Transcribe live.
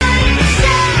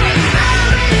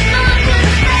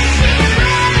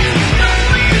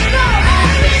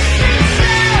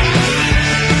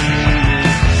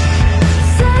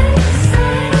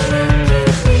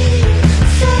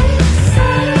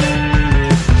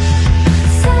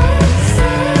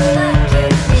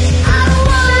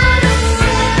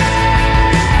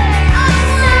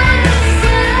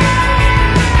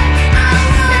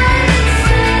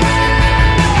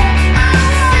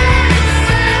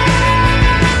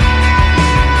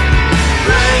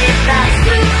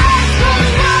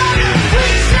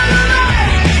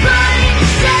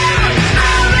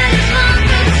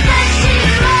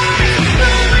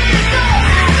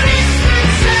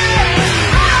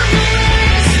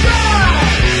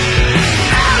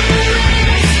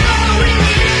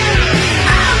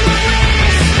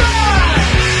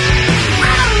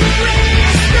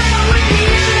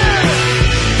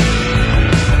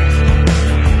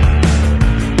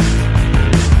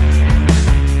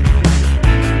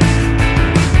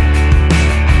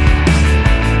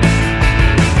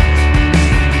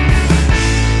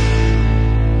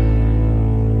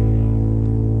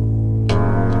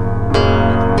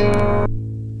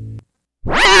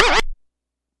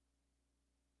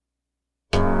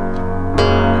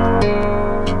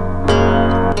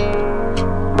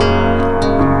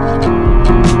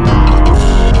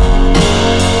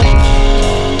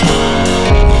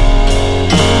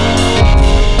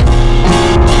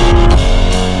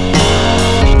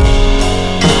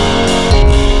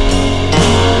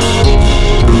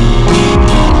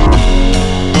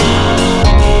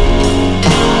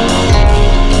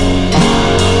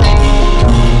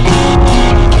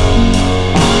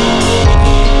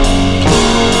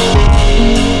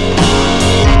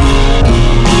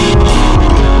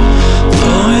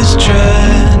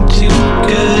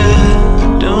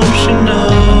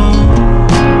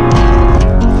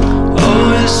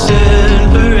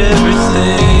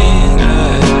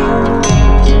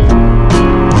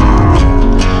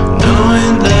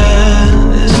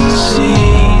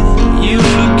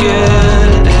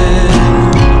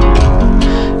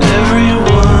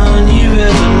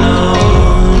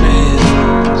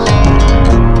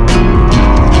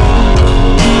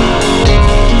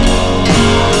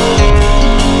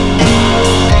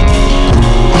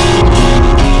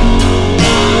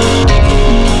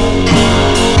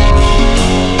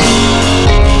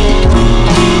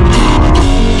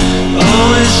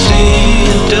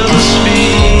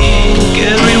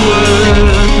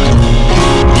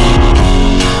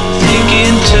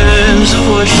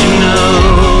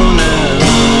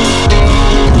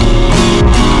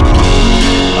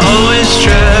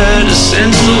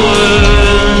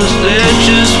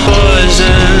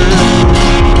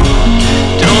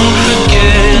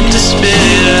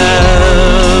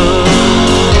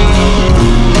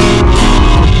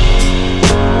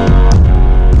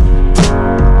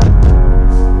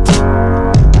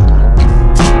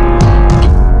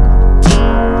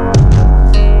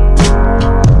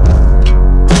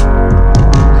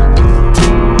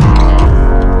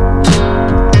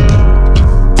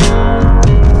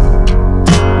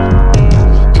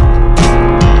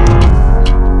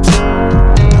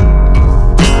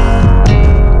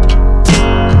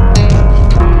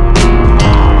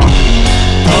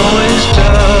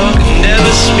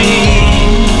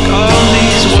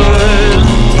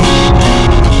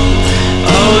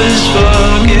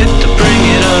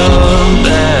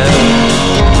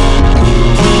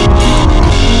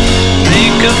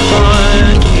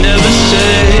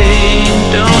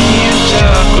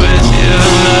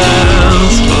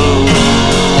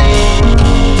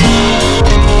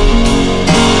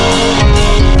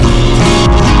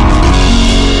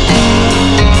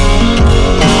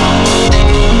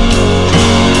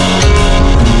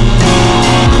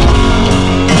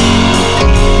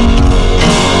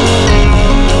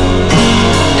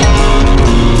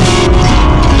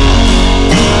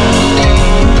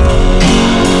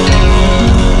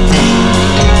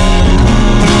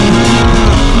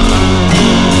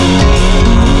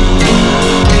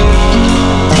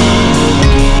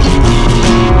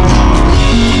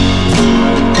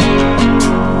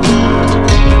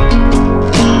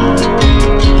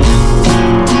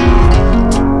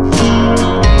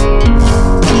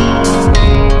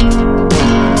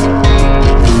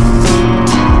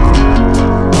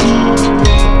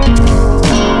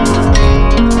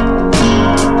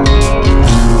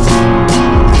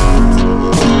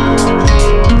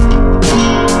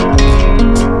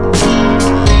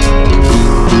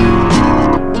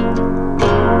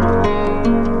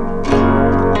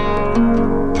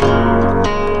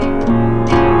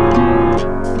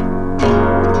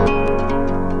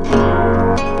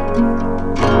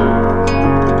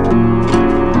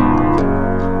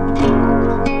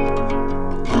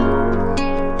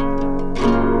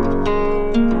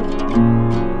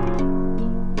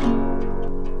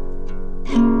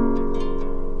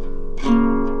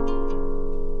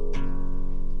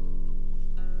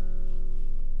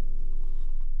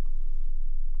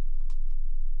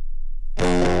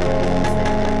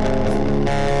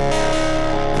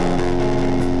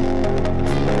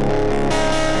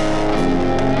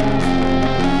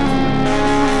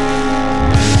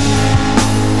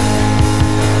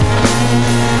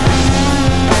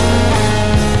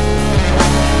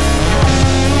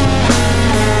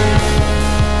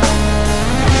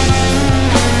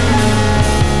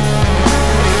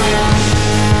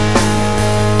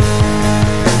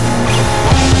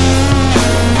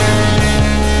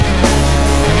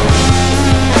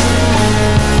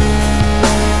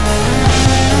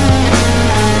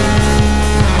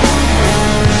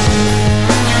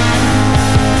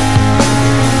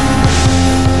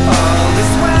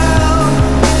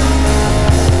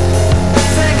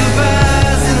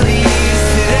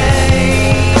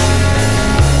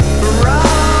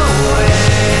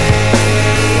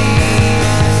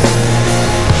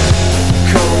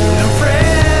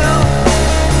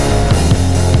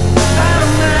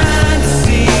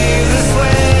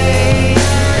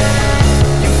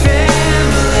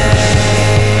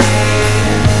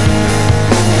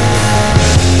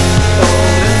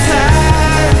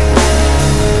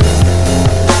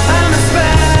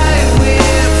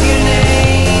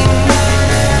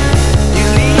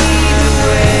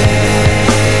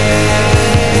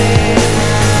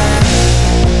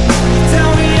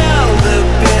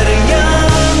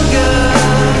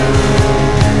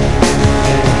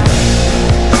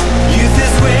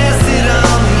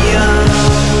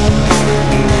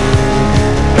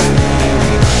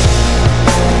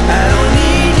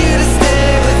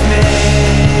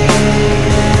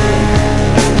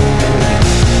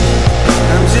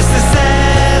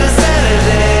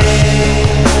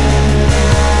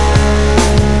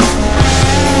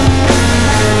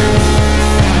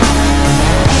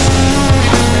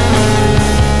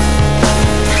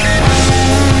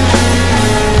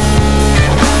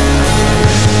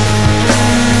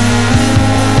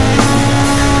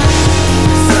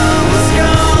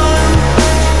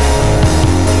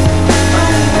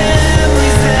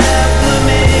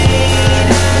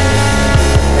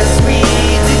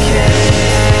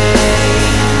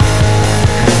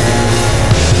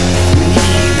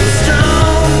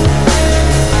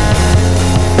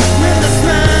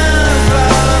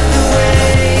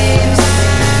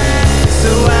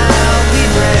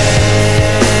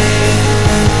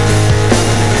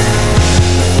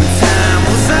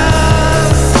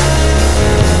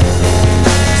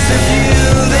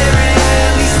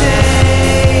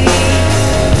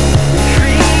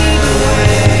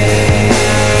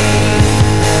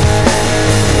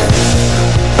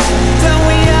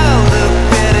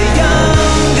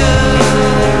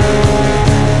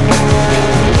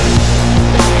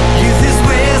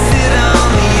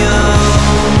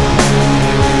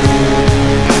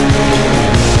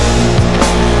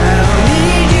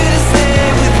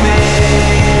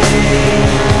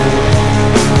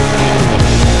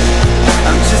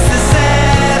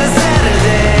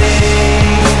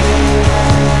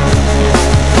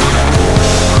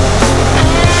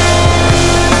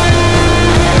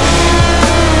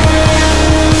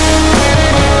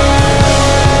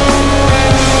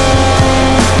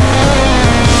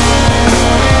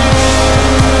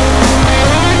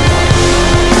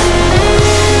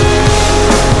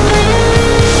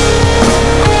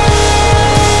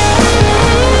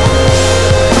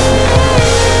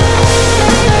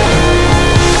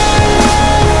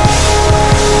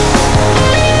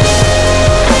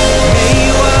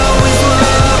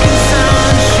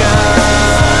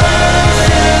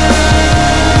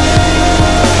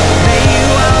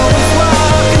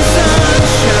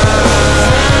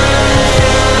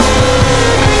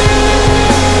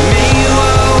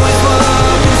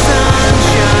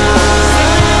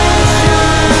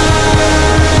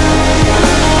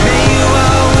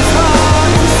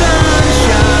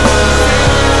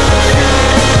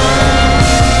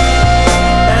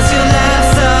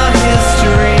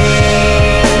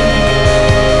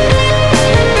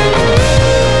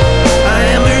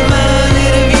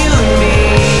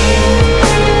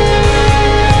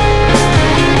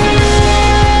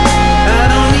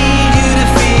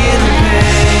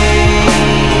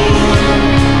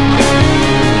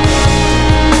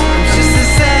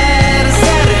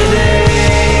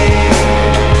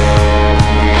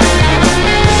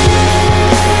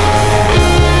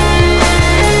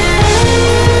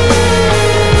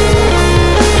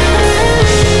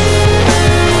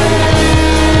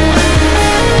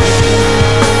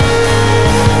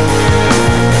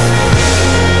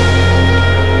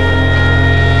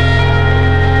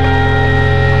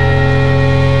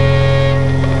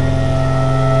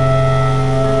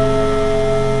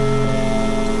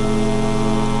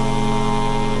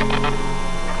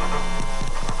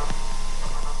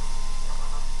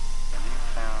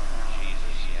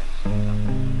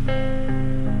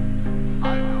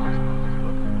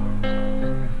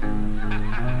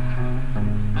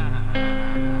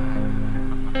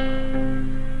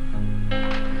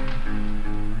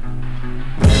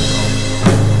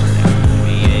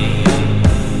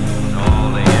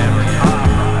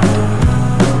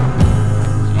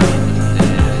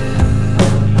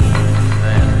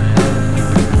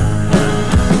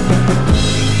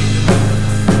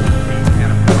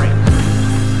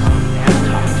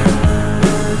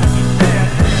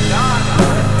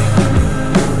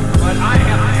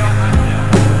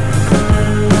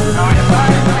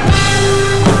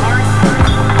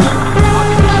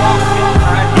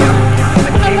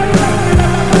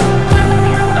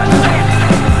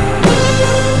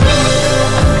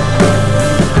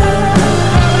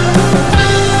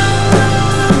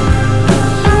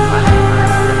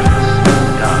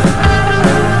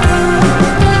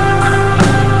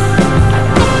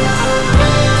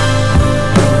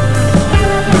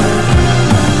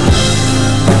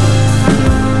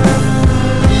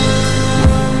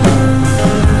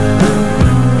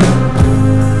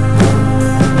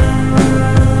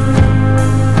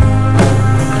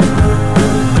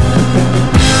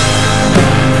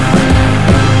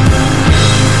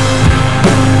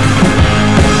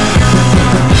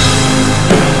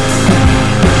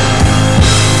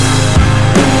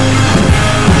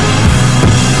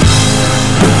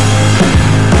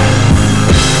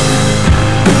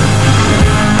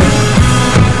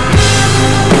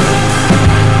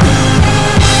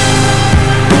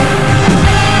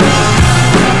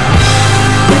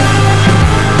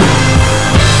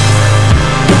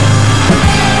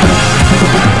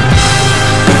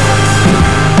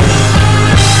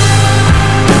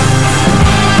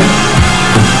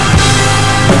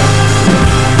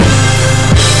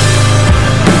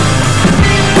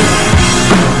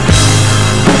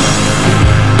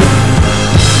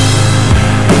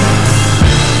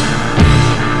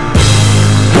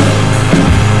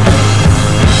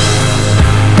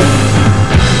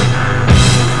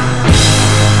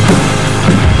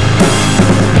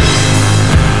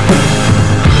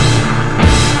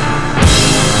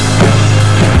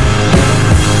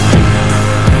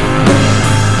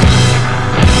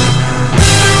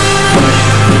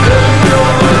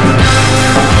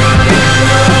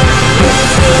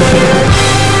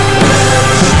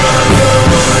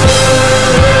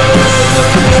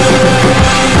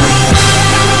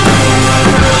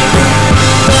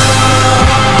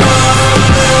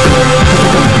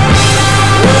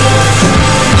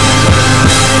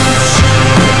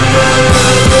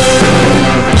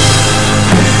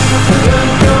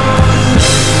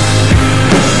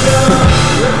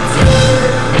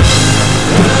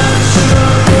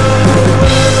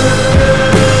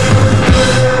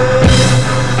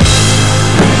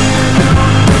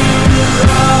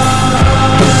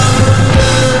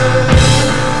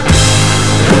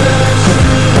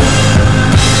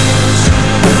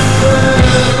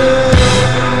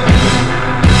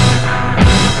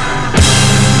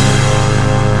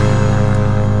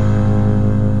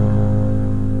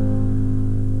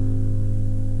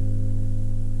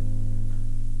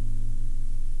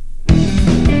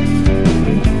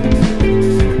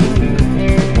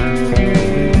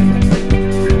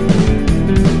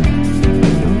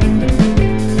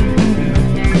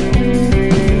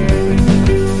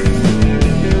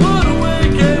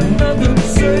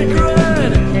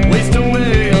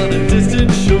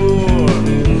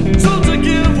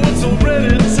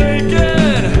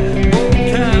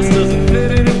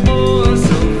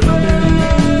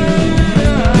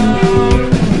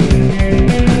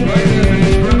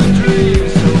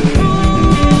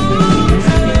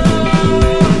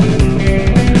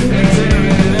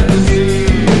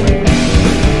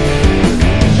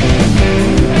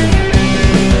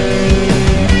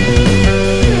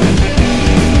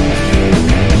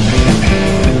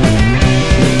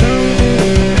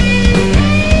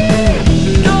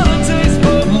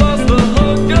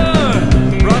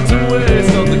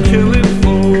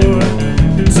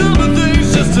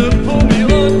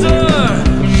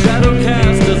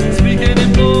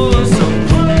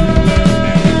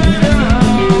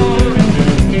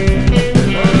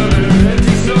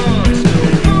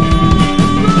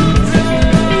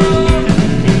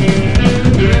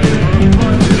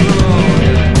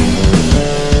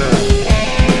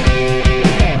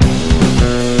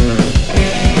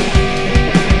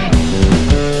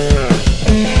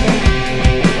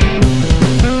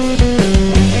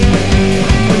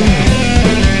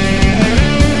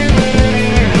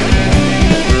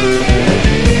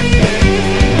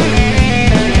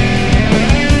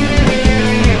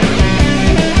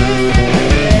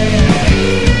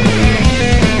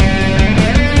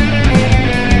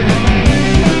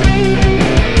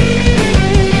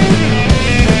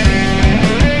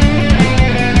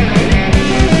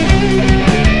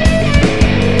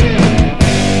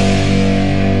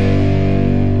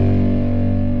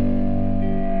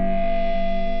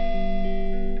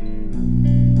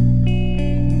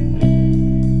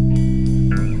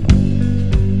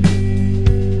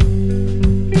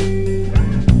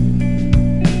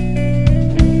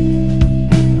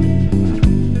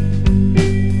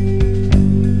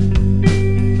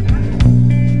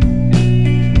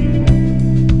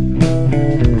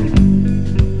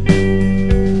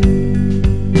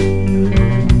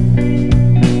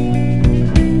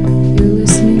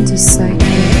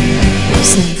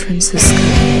Francisco.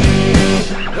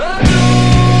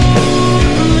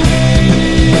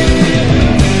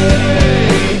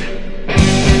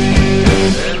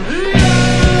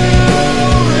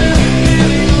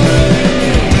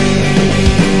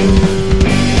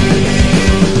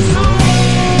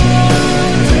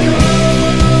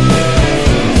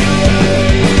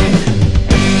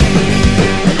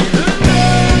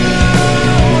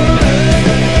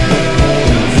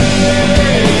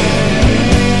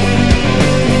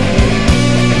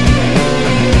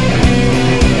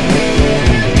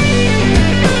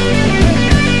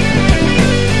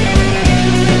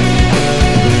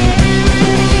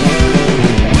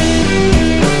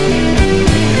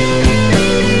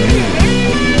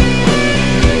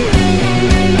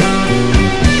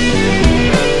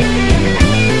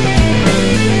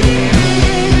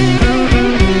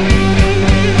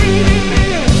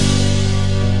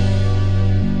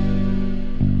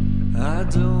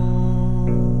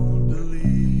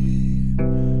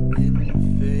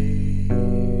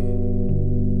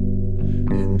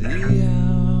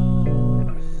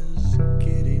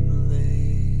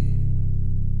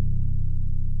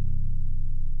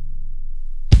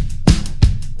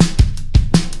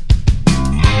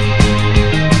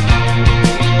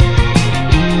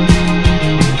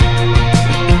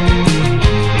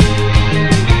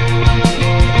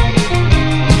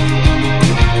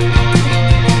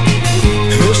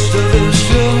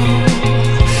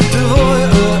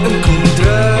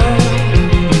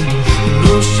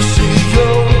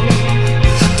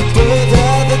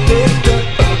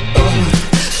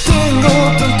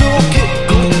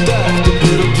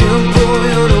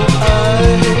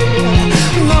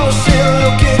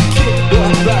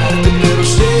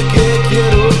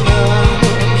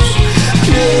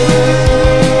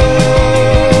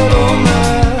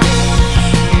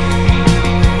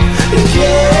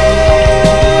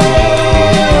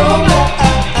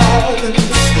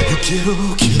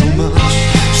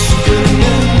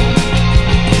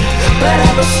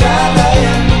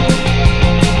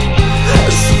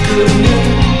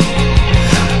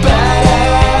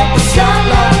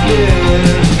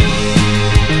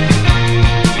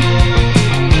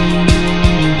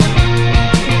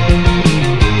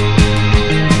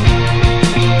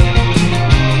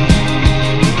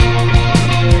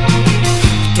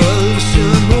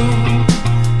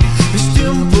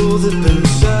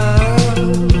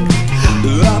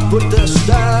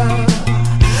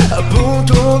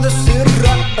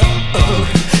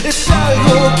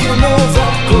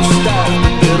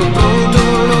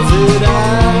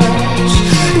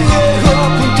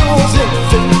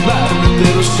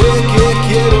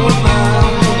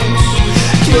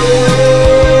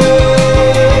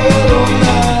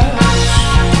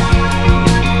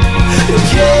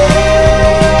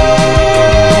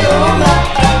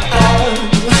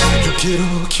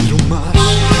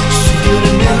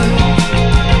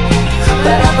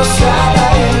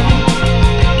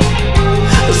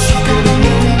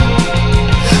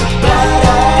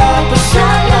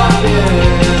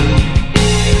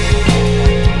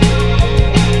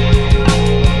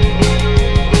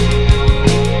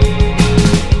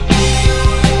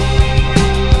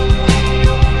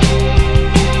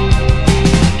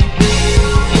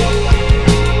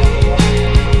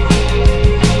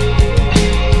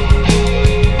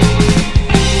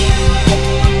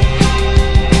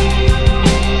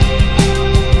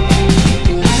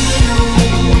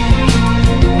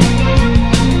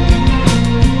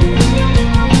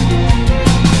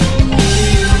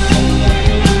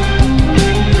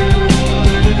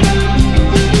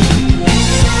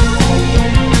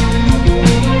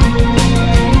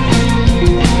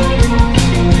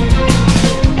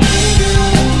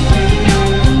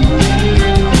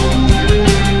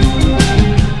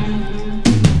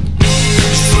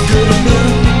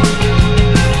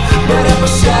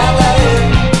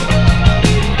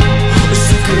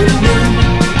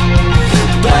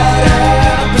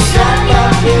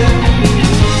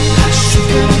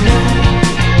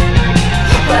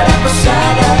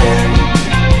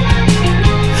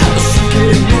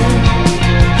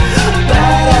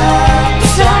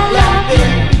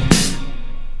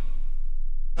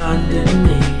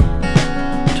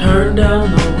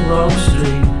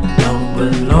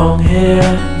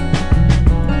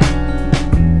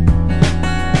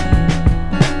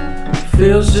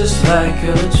 feels just like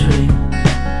a dream.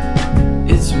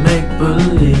 It's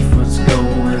make-believe what's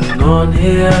going on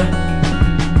here.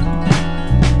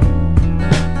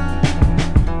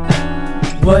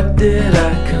 What did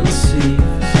I conceive?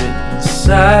 Sit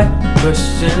inside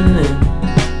questioning,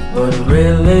 but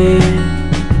really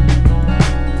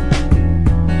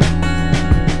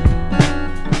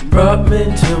brought me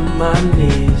to my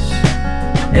knees.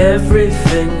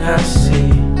 Everything I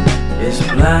see is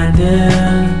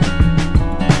blinding.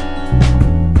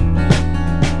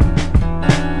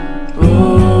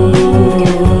 Oh,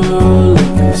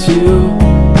 look at you.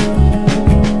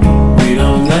 We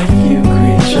don't like you,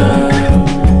 creature,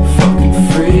 fucking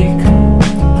freak.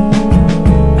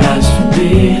 As for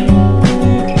me,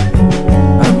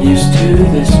 I'm used to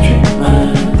this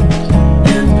treatment.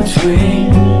 In between,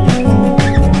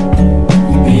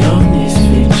 beyond these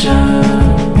features.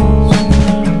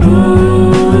 Ooh,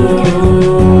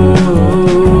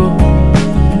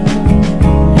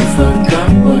 you forgot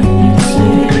what you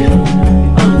see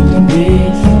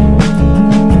underneath.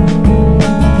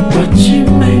 What you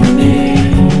made me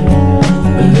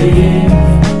believe.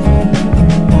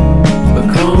 But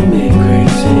call me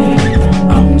crazy,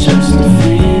 I'm just a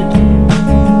fiend.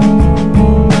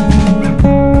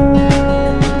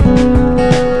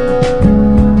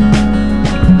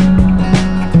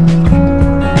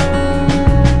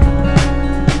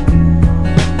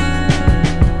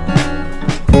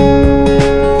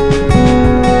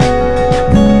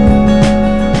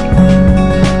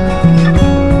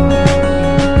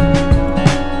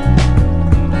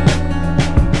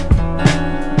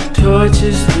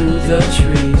 Torches through the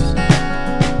trees,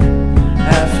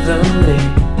 after me,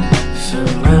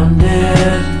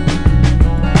 surrounded.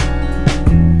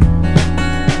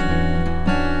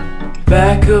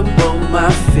 Back up on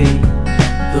my feet,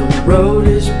 the road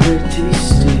is pretty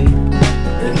steep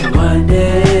and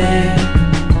winding.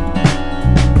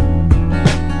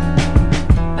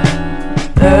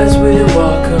 As we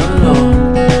walk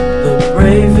along, the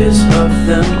bravest of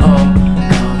them all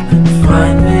come and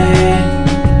find me.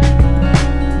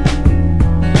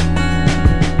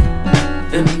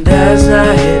 And as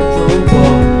I hit the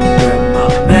wall, grab my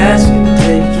mask and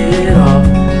take it off,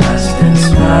 I stand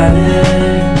smiling.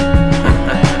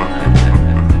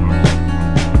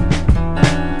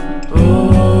 Oh,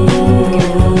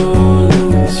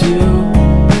 look at you.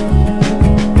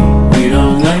 We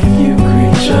don't like you,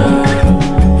 creature,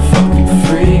 fucking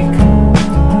freak.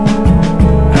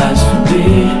 As for me,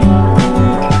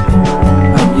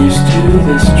 I'm used to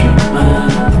this treatment.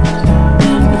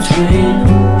 In between,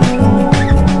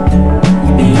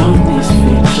 beyond these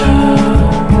features.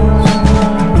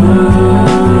 Ooh,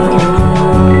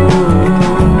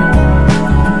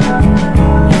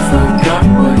 you forgot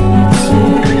what you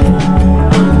see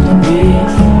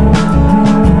underneath.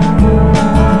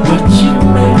 What you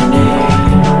made me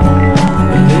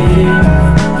believe.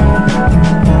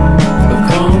 But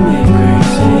call me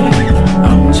crazy,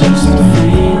 I'm just a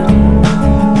fiend.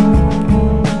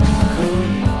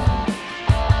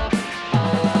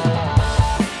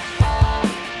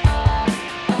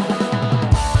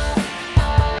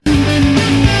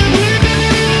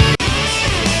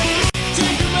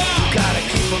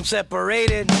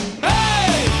 Separated.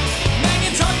 Hey, man,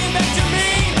 you're talking back to me.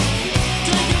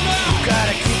 Take him out. You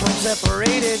gotta keep them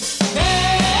separated.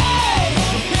 Hey,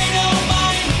 they don't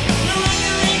mind. You're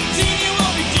under 18, you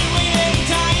won't be doing any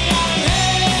time.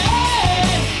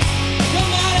 Hey,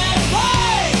 come out and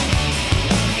play.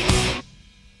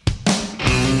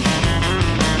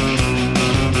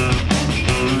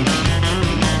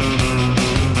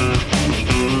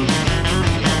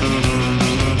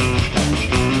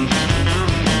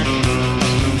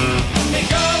 It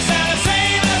goes out the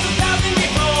same as 1,000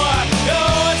 before.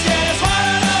 Oh, it's getting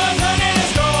smarter, no one's running the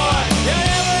score. You're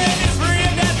never in this free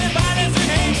of death and violence and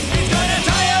hate. He's gonna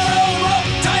tie your old rope,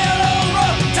 tie your old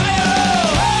rope, tie your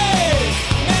old. Hey,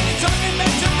 man, you're talking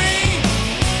back to me.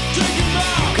 Drink him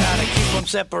out. You gotta keep them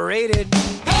separated.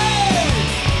 Hey,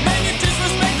 man, you're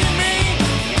disrespecting me.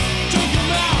 Drink him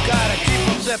out. You gotta keep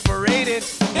them separated.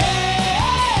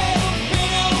 Hey, they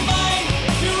don't mind.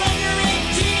 You're under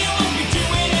 18, you won't be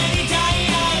doing any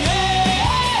time.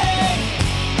 Hey,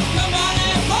 come on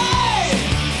and play.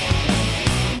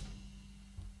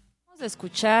 Vamos a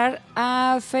escuchar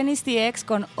a Phoenix TX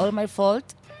con All My Fault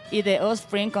y The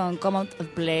Offspring con Come Out and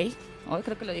Play. Hoy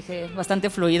creo que lo dije bastante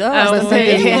fluido,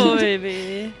 bastante bien.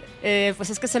 Bebé. Pues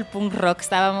es que es el punk rock.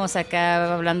 Estábamos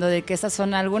acá hablando de que estas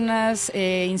son algunas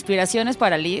inspiraciones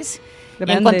para Liz.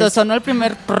 Y en cuanto sonó el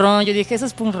primer prong, yo dije, eso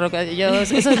es punk rock,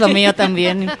 eso es lo mío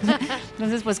también.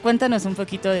 Entonces, pues cuéntanos un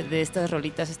poquito de estas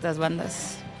rolitas, estas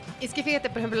bandas. Es que fíjate,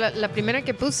 por ejemplo, la primera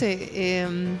que puse,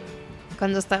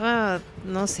 cuando estaba,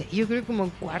 no sé, yo creo como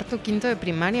cuarto, quinto de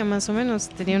primaria más o menos,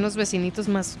 tenía unos vecinitos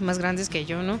más grandes que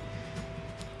yo, ¿no?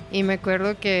 Y me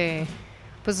acuerdo que,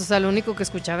 pues, o sea, lo único que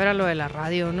escuchaba era lo de la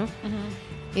radio, ¿no?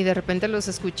 Uh-huh. Y de repente los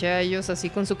escuché a ellos así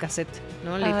con su cassette,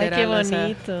 ¿no? Literal. Ay, qué o sea,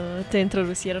 bonito. Te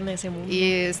introducieron a ese mundo. y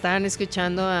estaban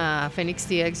escuchando a Phoenix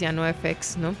TX y a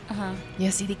NoFX, ¿no? Ajá. Y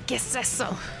así de, ¿qué es eso?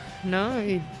 ¿No?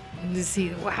 Y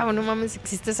decir, wow, no mames,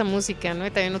 existe esa música, ¿no?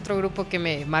 Y también otro grupo que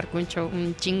me marcó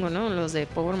un chingo, ¿no? Los de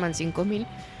Powerman 5000.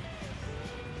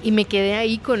 Y me quedé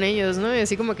ahí con ellos, ¿no? Y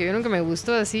así como que vieron que me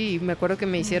gustó, así. Y me acuerdo que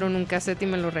me hicieron un cassette y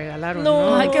me lo regalaron,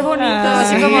 ¿no? Ay, qué bonito.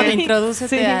 Así sí. como de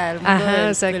introdúcete al mundo Ajá,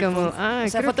 del, o sea, del como, punk. ah, o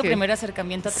sea, creo fue tu que- primer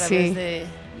acercamiento a través Sí. de...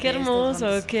 Qué de estas hermoso,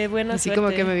 bandas. qué buena Así suerte.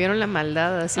 como que me vieron la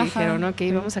maldad, así Ajá. dijeron, ok,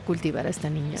 vamos a cultivar a esta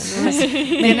niña, ¿no? Tiene,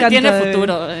 tiene encanta,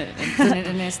 futuro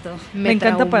en esto. Me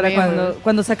encanta para traumé,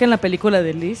 cuando saquen la película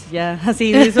de Liz, ya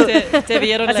así eso, Te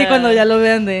vieron así la- cuando ya lo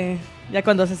vean ya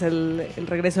cuando haces el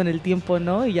regreso en el tiempo,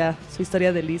 ¿no? Y ya su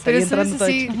historia de Liz Pero ahí eso entrando es todo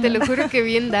así, hecho. te lo juro que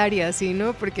bien Daria, así,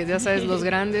 ¿no? Porque ya sabes, los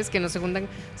grandes que no se juntan,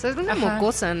 o sea, es una Ajá.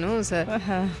 mocosa, ¿no? O sea,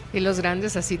 Ajá, y los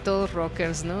grandes así todos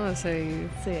rockers, ¿no? O sea, y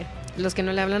sí. los que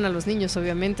no le hablan a los niños,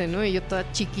 obviamente, ¿no? Y yo toda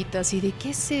chiquita, así de, ¿qué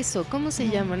es eso? ¿Cómo se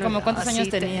llama? ¿no? ¿Cómo cuántos Así años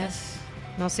te- tenías?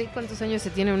 No sé cuántos años se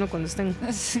tiene uno cuando está en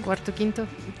cuarto, quinto.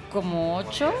 ¿Como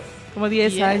 8? Como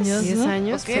 10 10, años, 10 ¿no?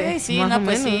 años. Ok, sí, más no, o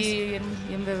pues menos. sí, bien,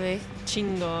 bien bebé.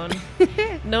 Chingón.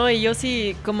 No, y yo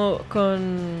sí, como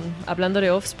hablando de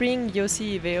Offspring, yo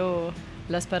sí veo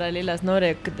las paralelas, ¿no?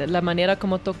 De la manera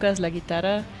como tocas la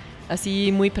guitarra,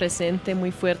 así muy presente,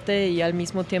 muy fuerte y al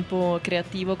mismo tiempo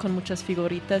creativo con muchas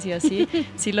figuritas y así.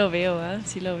 Sí lo veo,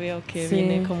 sí lo veo que Sí.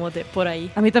 viene como de por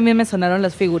ahí. A mí también me sonaron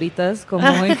las figuritas, como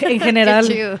en general,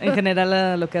 chido. en general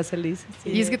a lo que hace Liz.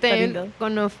 Sí, Y es que está también lindo.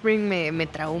 con Offspring me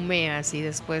traumé así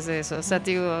después de eso. O sea,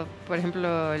 te digo, por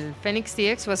ejemplo, el Phoenix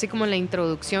TX fue así como la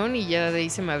introducción y ya de ahí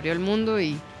se me abrió el mundo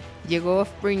y llegó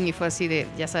Offspring y fue así de,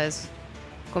 ya sabes,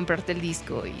 comprarte el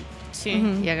disco Sí.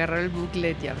 Ujú. y agarrar el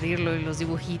booklet y abrirlo y los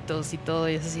dibujitos y todo.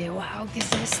 Y es así de, wow, ¿qué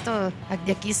es esto?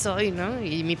 De aquí soy, ¿no?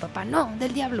 Y mi papá, no,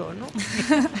 del diablo, ¿no?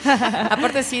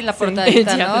 Aparte sí, la portadita, El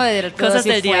 ¿no? diablo. Del todo Cosas así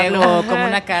del fuego, diablo. como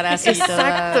una cara así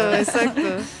Exacto, toda. exacto.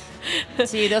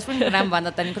 Sí, The Offspring, gran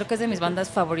banda. También creo que es de mis bandas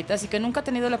favoritas y que nunca he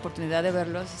tenido la oportunidad de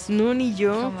verlos. No, ni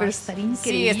yo, Jamás. pero estaría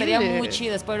increíble. Sí, estaría muy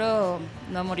chido. Espero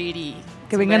no morir y...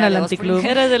 Que vengan superar al The Offspring.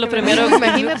 Anticlub. Era de lo primero,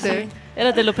 Imagínate.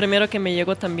 era de lo primero que me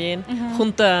llegó también,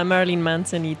 junto a Marilyn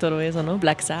Manson y todo eso, ¿no?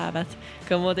 Black Sabbath,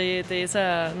 como de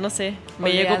esa, no sé,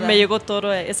 Oleada. me llegó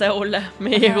todo esa ola,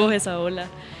 llegó esa ola.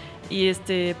 Y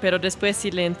pero después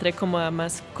sí le entré como a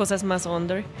más cosas más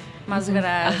under. Más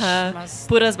garage, Ajá, más...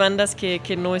 puras bandas que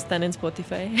no están en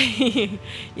Spotify.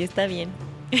 Y está bien.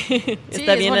 Sí,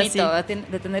 Está es bien bonito así.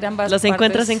 de tener ambas Los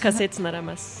encuentras partes. en cassettes nada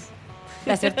más.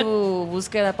 De hacer tu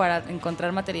búsqueda para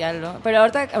encontrar material, ¿no? Pero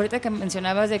ahorita que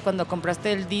mencionabas de cuando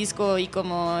compraste el disco y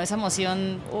como esa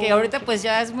emoción, que ahorita pues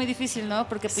ya es muy difícil, ¿no?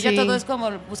 Porque pues ya Sí. todo es como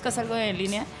buscas algo en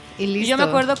línea. Y listo. Y yo me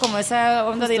acuerdo como esa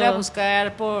onda de ir a Justo.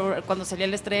 buscar por cuando salía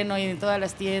el estreno y en todas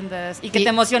las tiendas y que Y te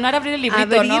emocionara abrir el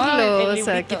librito, abrirlo, ¿no? o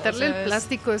sea, librito, quitarle o sea, el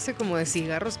plástico ese como de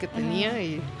cigarros que tenía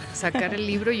y sacar el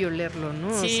libro y olerlo,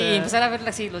 ¿no? Sí, o sea, empezar a ver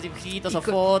así los dibujitos y o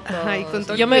con- fotos. Ajá, y con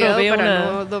todo Yo el me cuidado robé para una-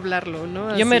 no doblarlo,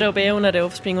 ¿no? Yo me Así. robé una de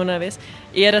Offspring una vez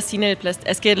y era sin el plástico.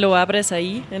 Es que lo abres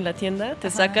ahí en la tienda, te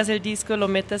Ajá. sacas el disco, lo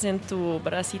metes en tu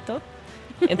bracito,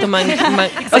 en tu manga.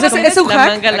 O sea, es un la hack,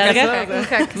 manga larga. ¿acaso? Un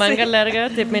hack, Manga larga,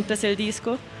 te metes el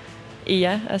disco y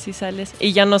ya, así sales.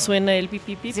 Y ya no suena el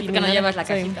pipi pipi. Sí, porque no llevas la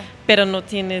cajita. Pero no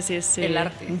tienes ese. El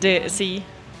arte. Sí,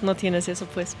 no tienes eso,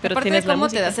 pues. Pero Aparte tienes de la cómo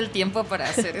música. te das el tiempo para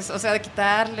hacer eso, o sea, de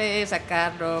quitarle,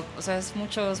 sacarlo, o sea, es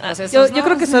muchos procesos. Yo ¿no?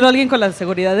 creo que solo alguien con la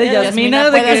seguridad de Yasmina Yasmina,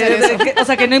 de puede hacer eso. o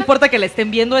sea, que no importa que la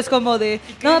estén viendo, es como de,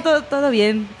 no, todo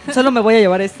bien, solo me voy a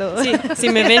llevar esto. Sí, si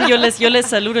me ven, yo les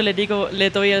saludo, le digo,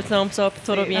 le doy el thumbs up,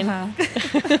 todo bien, Ajá.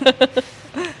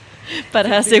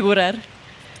 para asegurar.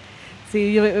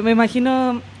 Sí, yo me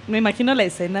imagino la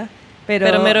escena,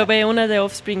 Pero me robé una de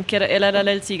Offspring, que era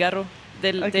el cigarro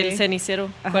del Ok. cenicero.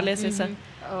 Ajá. ¿Cuál es esa?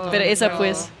 Oh, Pero esa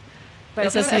pues. Pero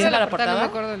Esa esa sí. es la No me portada.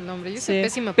 acuerdo el nombre, yo Sí. soy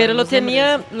pésima para Pero los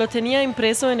nombres. lo tenía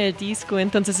impreso en el disco,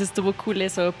 entonces estuvo cool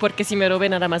eso, porque si me robé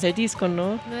nada más el disco,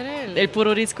 ¿no? No era El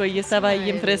puro disco y estaba ahí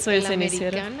impreso el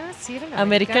cenicero. Americana, sí era la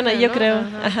Americana, yo ¿no? creo.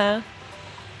 Ajá. Ajá.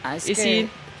 Ah, es Y que, sí,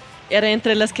 era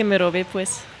entre las que me robé,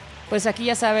 pues. pues aquí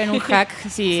ya saben, un hack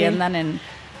si Sí. andan en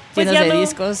Pues tiendas ya de no.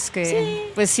 discos que, Sí.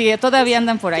 pues sí, todavía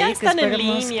andan por ahí. Ya que están en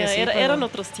esperemos línea, que sí, pero- eran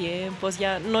otros tiempos,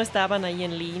 ya no estaban ahí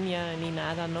en línea ni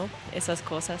nada, ¿no? Esas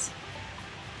cosas.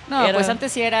 No, era- pues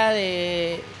antes sí era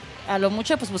de a lo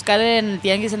mucho pues buscar en el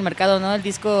tianguis, en el mercado, ¿no? El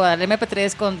disco, el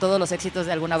MP3 con todos los éxitos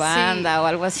de alguna banda o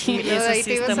algo así. Y luego de ahí sí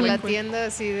te ibas está a la muy cool. tienda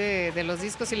así de los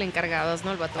discos y le encargabas,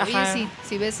 ¿no? El vato, oye, Ajá.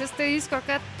 si ves este disco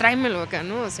acá, tráemelo acá,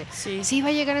 ¿no? O sea, Sí. sí, va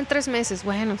a llegar en 3 meses.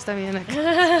 Bueno, está bien acá.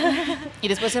 Y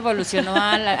después evolucionó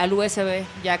al USB,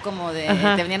 ya como de,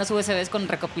 Ajá. te venían los USBs con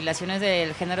recopilaciones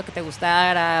del género que te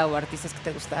gustara o artistas que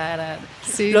te gustaran.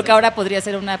 Sí. Lo que ahora podría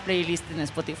ser una playlist en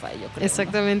Spotify, yo creo. ¿no?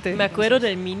 Exactamente. Me acuerdo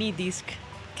del mini disc.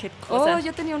 Qué cosa. Oh,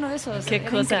 yo tenía uno de esos. Qué Era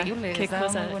cosa. increíble, Qué estaba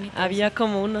cosa. muy bonito. Había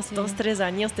como unos Sí. 2-3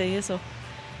 años de eso.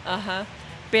 Ajá.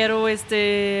 Pero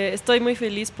estoy muy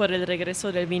feliz por el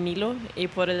regreso del vinilo y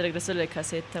por el regreso del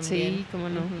cassette también. Sí, cómo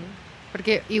no. Ujú.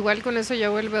 Porque igual con eso ya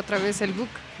vuelve otra vez el book,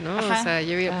 ¿no? Ajá. O sea,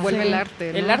 ya vuelve Sí. el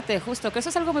arte, ¿no? El arte, justo, que eso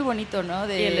es algo muy bonito, ¿no?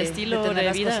 Y el estilo tener de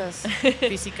las vida. cosas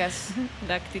físicas.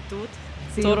 La actitud,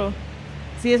 Sí. todo.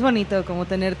 Sí, es bonito como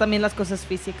tener también las cosas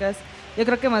físicas. Yo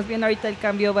creo que más bien ahorita el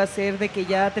cambio va a ser de que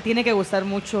ya te tiene que gustar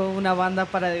mucho una banda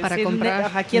para decir, Para comprar.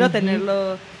 Ajá, quiero Ujú.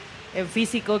 tenerlo en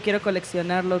físico, quiero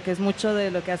coleccionarlo, que es mucho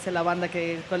de lo que hace la banda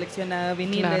que colecciona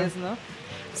viniles, ¿no?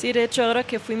 Sí, de hecho, ahora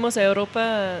que fuimos a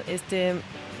Europa,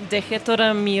 dejé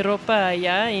toda mi ropa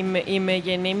allá y me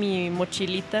llené mi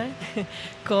mochilita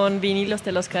con vinilos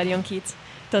de los Carrion Kids.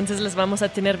 Entonces les vamos a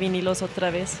tener vinilos otra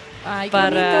vez Ay, qué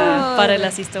para el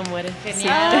Asisto Muere.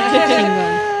 Genial.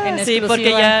 En Sí, exclusiva.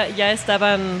 porque ya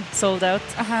estaban sold out,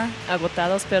 Ajá.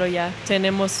 agotados, pero ya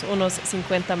tenemos unos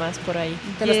 50 más por ahí.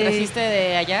 ¿Te los Yay. trajiste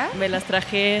de allá? Me las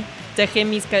traje, dejé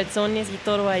mis calzones y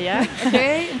todo allá. Ok,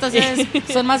 entonces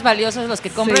son más valiosos los que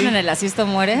compran Sí. en el Asisto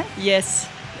Muere. Yes.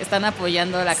 Están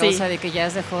apoyando la Sí. causa de que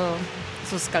Jazz dejó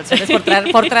sus calzones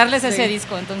por traerles ese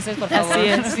disco. Entonces, por favor. Así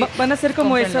es. Sí. Van a ser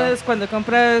como Cómprenlo. eso es cuando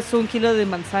compras un kilo de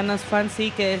manzanas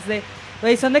fancy que es de,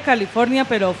 güey, son de California,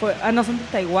 pero no son de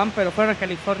Taiwán, pero fueron a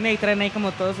California y traen ahí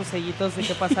como todos sus sellitos de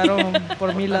que pasaron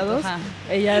por 1000 lados. Ajá.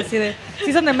 Ella así de,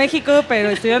 sí son de México, pero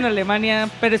estuvieron en Alemania,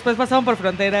 pero después pasaron por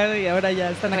frontera y ahora ya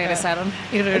están acá. Regresaron.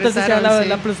 Y Entonces ya regresaron, sí.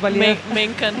 la plusvalía.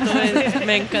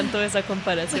 Me encantó esa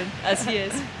comparación. Así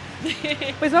es.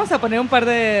 Pues vamos a poner un par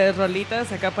de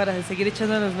rolitas acá para seguir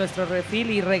echándonos nuestro refill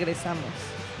y regresamos.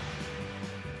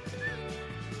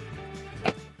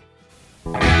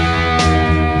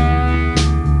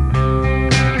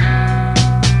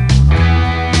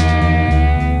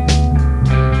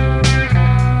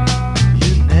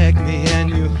 You nag me and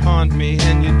you haunt me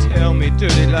and you tell me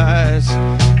dirty lies.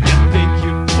 You think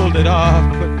you pulled it off,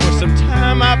 but for some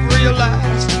time I've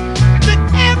realized that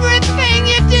everything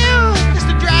you do is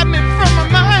to drive me from my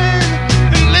mind.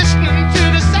 And listening to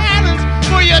the silence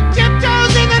for your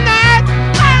tiptoes in the night.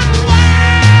 I'm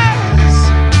wise,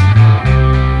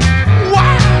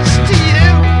 wise to you.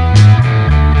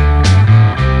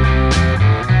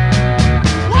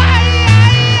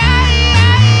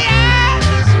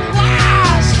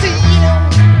 Wise to you.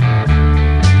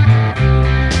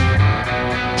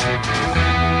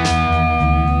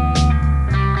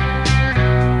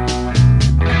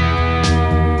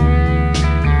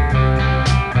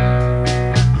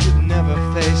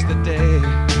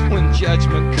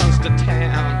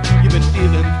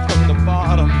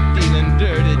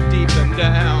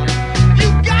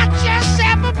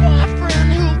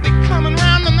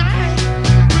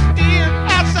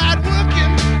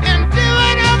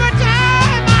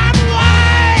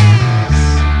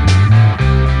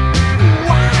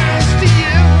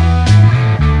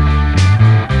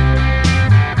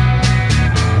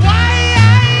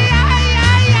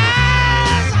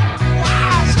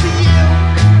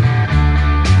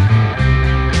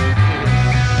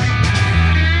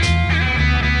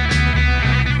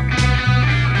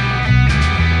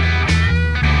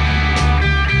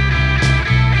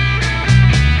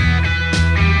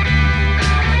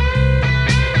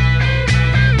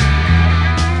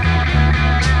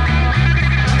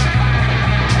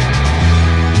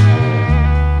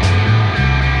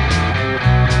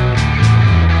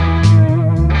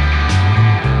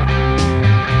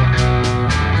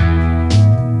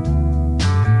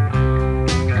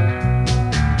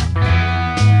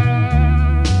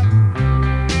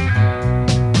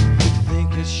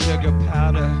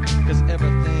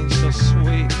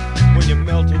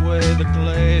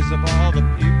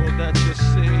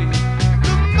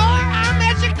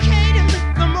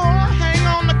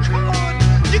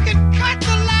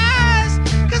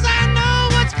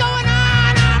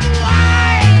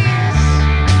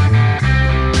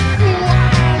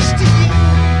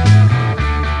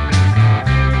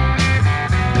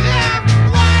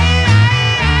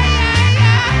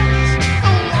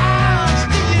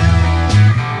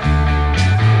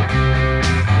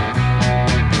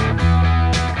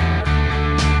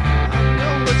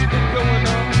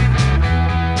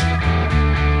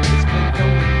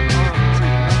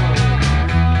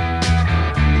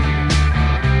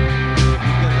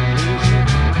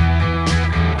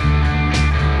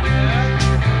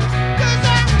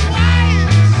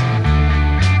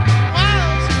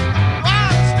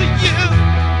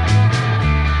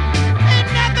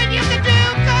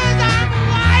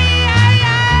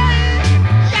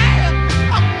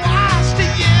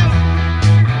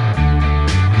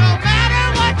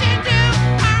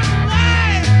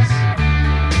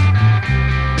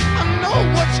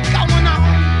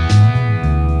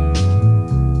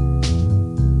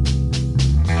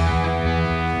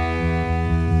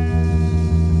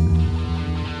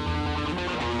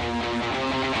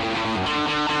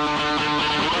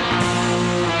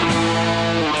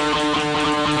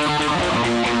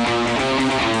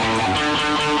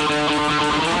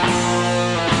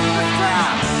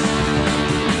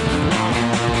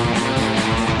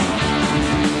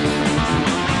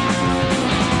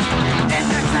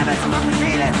 Knöpfe zum auf die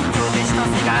Kehle, zog ich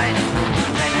noch nicht ein.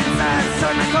 Wenn es saß,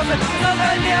 schon mein Kumpel,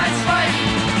 sondern mir ein Schwein.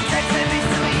 Setzte mich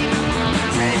zu ihm,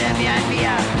 stellte mir ein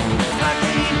Bier. Fragte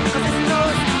ihn, was ist denn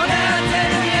los? Und er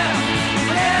erzählte mir.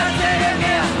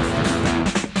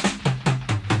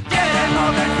 Jeden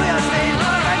Morgen früher stehen,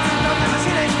 ganz und auf der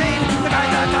Maschine stehen. Mit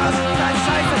einer Tausend kleine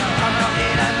Scheiße, kommt doch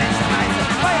jeder Mensch nach Hause.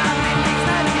 Feierabend in die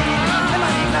Kneipe gehen,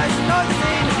 immer die gleichen Leute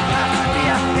sehen. Nach dem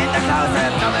Bier in der Klause,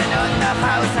 kommen und nach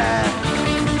Hause.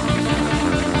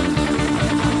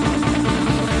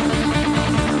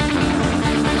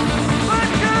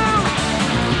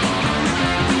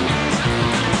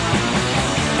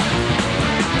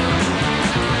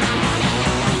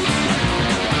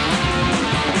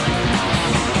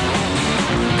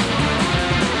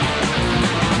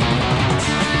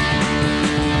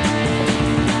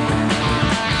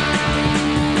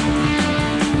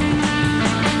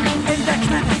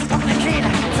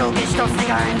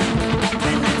 Durstig ein.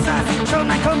 Drinnen saß schon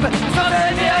mein Kumpel,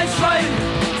 sondern wie ein Schwein.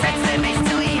 Setzte mich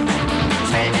zu ihm,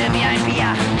 stellte mir ein Bier.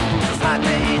 Ich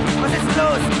fragte ihn, was ist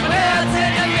los? Und er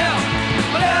erzählte mir.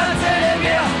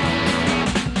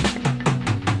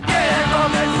 Jeden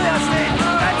Morgen früher stehen,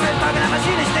 ganze Tag in der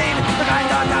Maschine stehen. Mit rein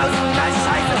dort aus, gleiche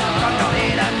Scheiße, kommt doch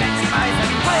jeder Mensch die Meise.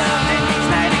 Feierabend in die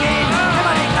Kneipe gehen,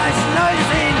 immer die gleichen Leute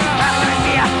sehen. Nach dem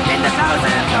Bier in der Klause,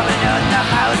 kommen und nach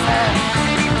Hause.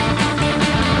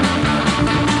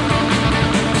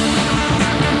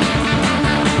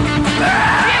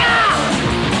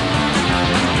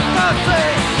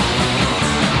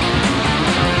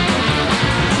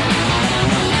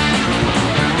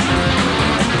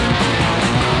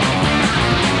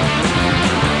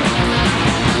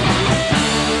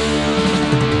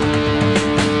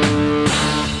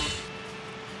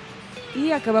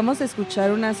 Y acabamos de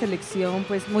escuchar una selección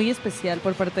pues muy especial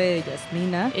por parte de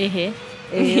Yasmina.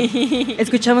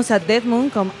 Escuchamos a Dead Moon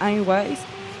con I'm Wise.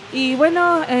 Y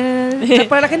bueno,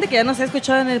 para la gente que ya nos ha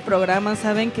escuchado en el programa,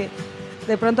 saben que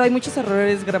de pronto hay muchos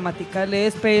errores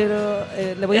gramaticales, pero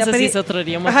le voy a pedir... Eso sí es otro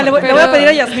idioma. Ajá, le voy a pedir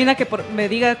a Yasmina que me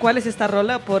diga cuál es esta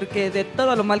rola, porque de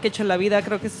todo lo mal que he hecho en la vida,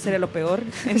 creo que eso sería lo peor.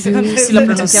 Entonces, si lo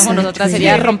pronunciamos nosotras,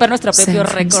 sería romper nuestro propio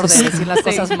récord de decir las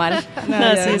cosas mal.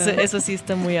 No, eso sí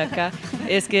está muy acá.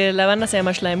 Es que la banda se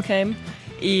llama Schleimheim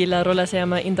y la rola se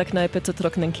llama In der Kneipe zu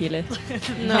trocknen Kiele.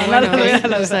 No, bueno,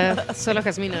 o sea, solo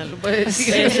Jasmina lo puede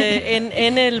decir.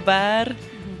 En el bar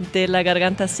de la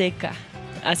garganta seca.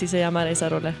 Así se llama esa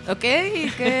rola. Ok,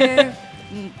 que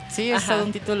sí, es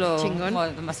un título chingón,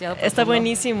 demasiado profundo. Está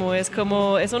buenísimo, es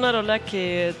una rola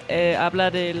que habla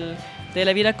de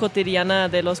la vida cotidiana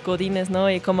de los godines, ¿no?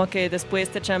 Y como que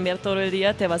después de chambear todo el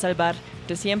día te vas al bar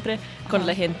de siempre, con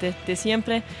la gente de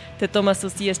siempre, te tomas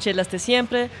tus 10 chelas de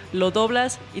siempre, lo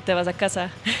doblas y te vas a casa.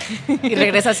 Y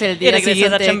regresas el día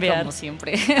siguiente a chambear. como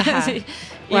siempre. Sí.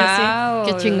 Wow,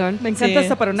 qué chingón. Me encanta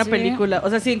hasta para una película. O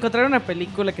sea, si encontrar una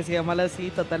película que se llamara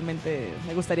así, totalmente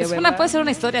me gustaría verla. Puede ser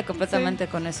una historia completamente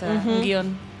con ese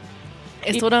guión.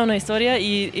 Es toda una historia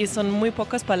y son muy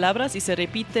pocas palabras y se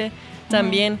repite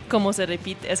también como se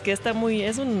repite. Es que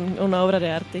es una obra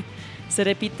de arte. Se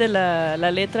repite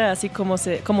la letra así como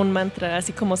un mantra,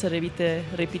 así como se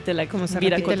repite la como se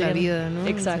vida repite la vida, ¿no?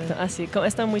 Exacto, así.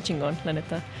 Está muy chingón, la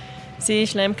neta. Sí,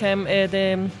 Schleimheim,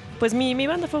 pues mi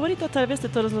banda favorita tal vez de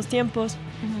todos los tiempos,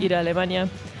 ir a Alemania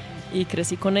y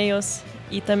crecí con ellos.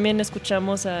 Y también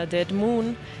escuchamos a Dead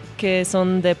Moon, que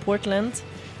son de Portland,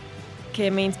 que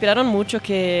me inspiraron mucho,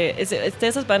 que es de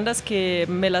esas bandas que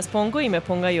me las pongo y me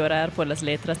pongo a llorar por las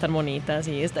letras tan bonitas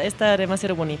y está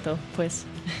demasiado bonito, pues.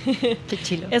 Qué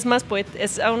chilo. Es más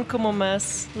es aún como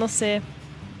más, no sé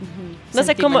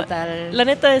cómo, la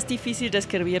neta es difícil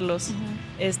describirlos.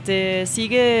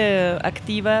 Sigue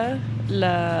activa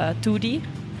la Tutti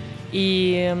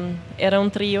y era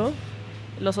un trío.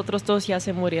 Los otros dos ya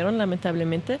se murieron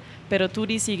lamentablemente, pero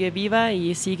Tutti sigue viva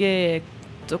y sigue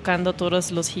tocando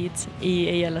todos los hits y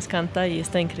ella las canta y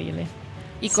está increíble.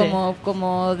 ¿Y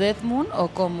como Dead Moon o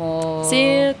como...?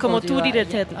 Sí, como Tutti de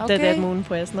Dead Moon,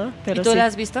 pues, ¿no? Pero ¿Y tú sí. la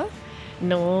has visto?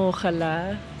 No,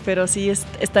 ojalá, pero sí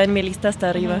está en mi lista hasta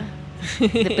arriba.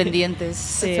 Dependientes.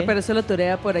 Sí. ¿Pero solo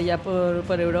turea por allá,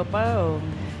 por Europa o...?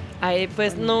 Ay,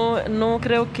 pues no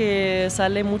creo que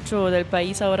sale mucho del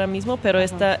país ahora mismo, pero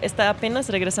está apenas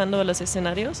regresando a los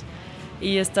escenarios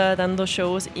y está dando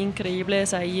shows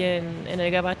increíbles ahí en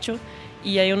el Gabacho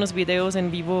y hay unos videos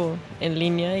en vivo en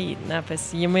línea y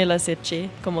pues yo me las eché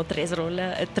como 3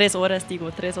 horas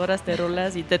de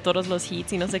rolas y de todos los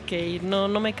hits y no sé qué y no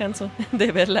me canso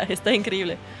de verla, está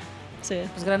increíble. Sí.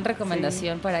 Pues gran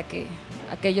recomendación para que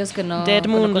aquellos que no Dead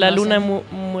Moon, no la luna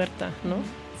muerta, ¿no?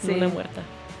 Sí. Luna muerta.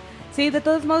 Sí, de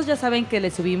todos modos ya saben que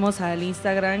le subimos al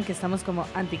Instagram, que estamos como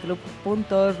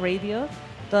anticlub.radio,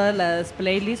 todas las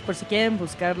playlists, por si quieren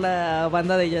buscar la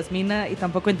banda de Yasmina y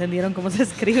tampoco entendieron cómo se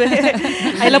escribe.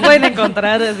 Ahí lo pueden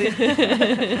encontrar. Así.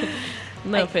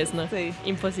 No, pues no, Sí.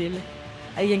 imposible.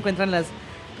 Ahí encuentran las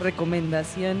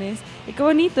recomendaciones. Y qué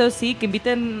bonito, sí, que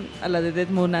inviten a la de Dead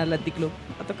Moon al Anticlub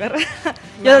a tocar.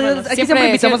 Aquí siempre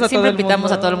invitamos a todo el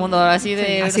mundo. a todo el mundo, así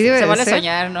de Así debe se de vale ser.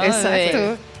 soñar, ¿no?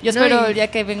 Exacto. Yo espero No, y- el día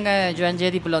que venga Joan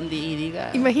Jett y Blondie y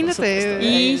diga. Imagínate. por supuesto,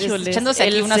 Híjoles, echándose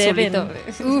aquí el un azulito.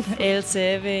 Seven. Uf, El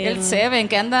Seven. El Seven,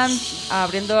 que andan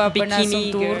abriendo apenas Bikini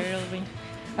un tour. Girl.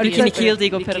 Ahorita- Bikini Kill,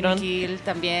 digo, Bikini perdón. Kill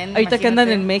también. Ahorita que andan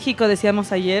imagínate. en México,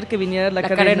 decíamos ayer que viniera la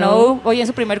Karen O. O, hoy en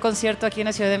su primer concierto aquí en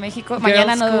la Ciudad de México.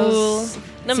 Mañana Girls' nos. School.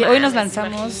 No sí, hoy nos mames,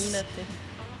 lanzamos. imagínate.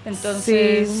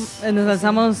 Entonces. Sí, nos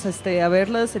lanzamos a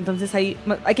verlos, entonces ahí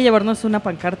hay que llevarnos una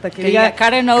pancarta que Que diga diga,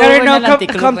 Karen O Karen en O, el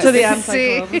Anticlub. come to the Sí.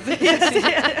 Anticlub.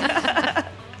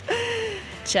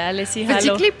 Chale, sí, el jalo.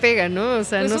 chicle y pega, ¿no? O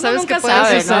sea, Pues no uno sabes qué nunca puede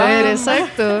sabe, ¿no? suceder.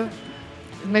 Exacto.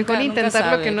 Mejor Nunca intentarlo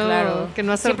sabe, que no, claro. que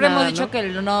no hacer Siempre nada, hemos dicho ¿no? que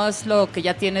el no es lo que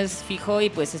ya tienes fijo y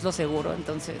pues es lo seguro.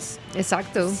 Entonces,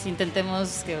 Exacto.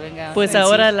 intentemos que venga. Pues sí.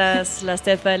 ahora las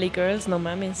Death Valley Girls, no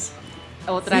mames.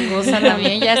 Otra cosa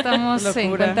también, ya estamos en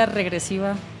Locura. cuenta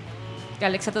regresiva.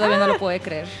 Alexa todavía no lo puede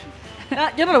creer.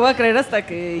 Yo no lo voy a creer hasta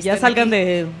que ya Estén salgan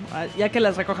aquí. ya que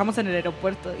las recojamos en el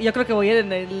aeropuerto. Y yo creo que voy a ir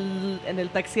en el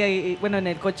taxi, ahí, bueno, en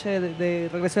el coche de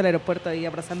regreso al aeropuerto ahí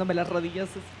abrazándome las rodillas.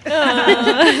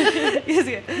 Y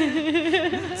así,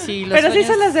 Sí, los pero sí sueños-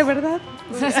 son las de verdad.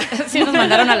 sí nos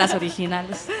mandaron a las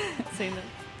originales. Sí, ¿no?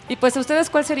 Y pues, ¿ustedes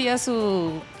cuál sería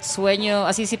su sueño?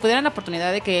 Así, si pudieran la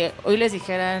oportunidad de que hoy les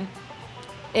dijeran,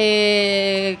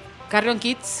 Carrion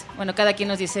Kids, bueno, cada quien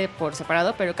nos dice por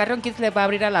separado, pero Carrion Kids le va a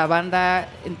abrir a la banda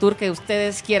en tour que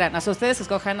ustedes quieran. O sea, ustedes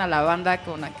escojan a la banda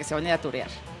con la que se van a ir a turear.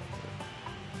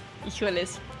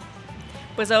 Híjoles.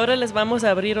 Pues ahora les vamos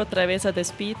a abrir otra vez a The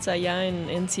Spits allá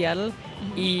en Seattle.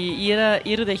 Y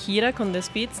ir de gira con The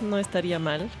Spits no estaría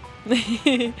mal.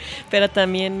 Pero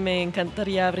también me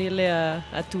encantaría abrirle a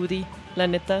Tudi, la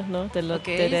neta, ¿no? De Ok,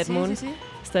 Dead sí, Moon. sí, sí.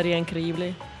 Estaría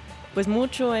increíble. Pues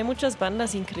hay muchas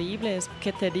bandas increíbles.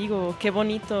 ¿Qué te digo? Qué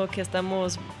bonito que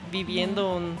estamos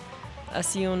viviendo un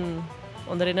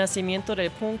renacimiento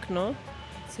del punk, ¿no?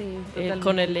 Sí,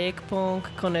 Con el egg punk,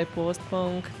 con el post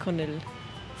punk, con el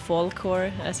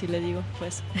folkcore, así le digo,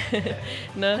 pues.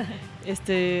 No,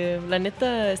 la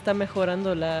neta está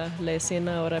mejorando la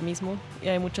escena ahora mismo y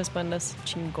hay muchas bandas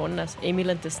chingonas. Emil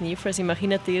and the Sniffers,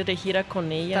 imagínate ir de gira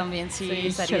con ella. También sí, Sí,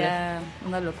 estaría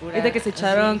una locura. Ahorita que se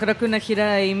echaron, Así. creo que una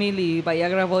gira a Emil y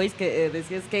Viagra Boys, que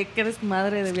decías que eres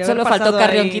madre, debía Solo haber faltó pasado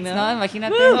Carrion ahí, Kids, ¿no?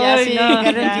 Imagínate, ya Ay, sí, no,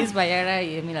 Carrion ya. Kids, Viagra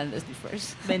y Emil and the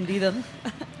Sniffers. Vendido.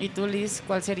 ¿Y tú, Liz,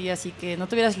 cuál sería así que no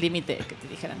tuvieras límite, que te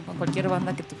dijeran, con cualquier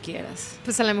banda que tú quieras?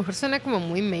 Pues a lo mejor suena como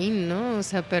muy main, ¿no? O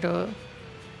sea, pero...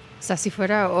 O sea, si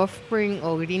fuera Offspring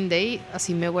o Green Day,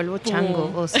 así me vuelvo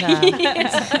chango. O sea,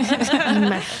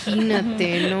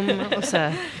 imagínate, no o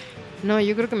sea, no,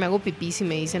 yo creo que me hago pipí si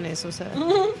me dicen eso, o sea.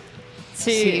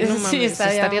 Sí, no sí, mames,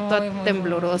 estaría toda muy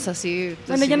temblorosa, así.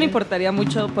 Bueno, ya así. no importaría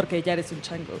mucho porque ya eres un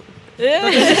chango.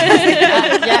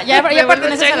 Ya Me perteneces vuelvo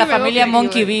a la chango, familia me hago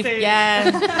Monkey frío, Beef, sí.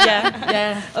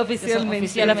 ya. Oficialmente.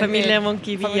 Ya la familia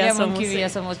Monkey Bee Familia ya somos. Monkey Bee, ya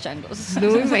somos changos.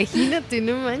 No, imagínate,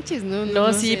 no manches, no.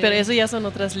 No, sí, sé. pero eso ya son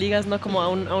otras ligas, ¿no? Como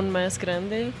aún más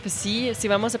grande. Pues sí, si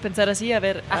vamos a pensar así, a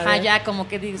ver. Ajá, ya, como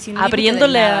que sin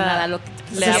Abriéndole límite de nada, a- nada, lo que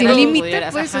O le sea, abro sin lo que límite,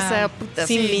 pudieras, pues, ajá. o sea, puta.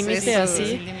 Sin pues, límite, eso, así.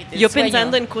 sin límite, Yo el sueño.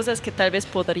 pensando en cosas que tal vez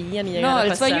podrían llegar No, a el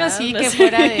pasar. sueño así no que sé.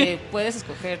 fuera de, puedes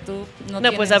escoger tú. No,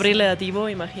 No, pues tienes- abrirle a Divo,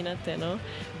 imagínate, ¿no?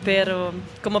 Pero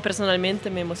como personalmente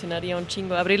me emocionaría un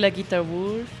chingo. Abrirle a Guitar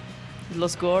Wolf,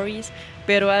 los Gories,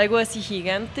 pero algo así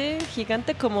gigante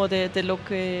como de lo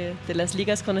que de las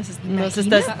ligas con nos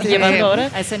estás Imagínate. llevando ahora.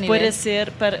 A ese nivel. Puede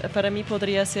ser, para mí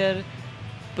podría ser,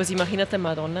 pues imagínate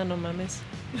Madonna, no mames.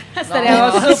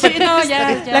 Estaríamos No, súper- sí, no,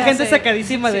 ya La gente sé.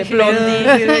 sacadísima de Sí. Blondie.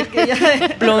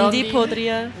 Blondie Blondie.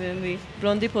 podría,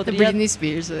 Blondie podría. Britney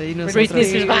Spears, ahí nosotros. Britney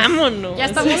Spears, vámonos. Ya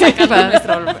estamos sacando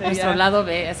nuestro ya. lado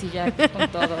B, así ya con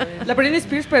todo. La Britney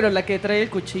Spears, pero la que trae el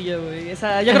cuchillo, güey.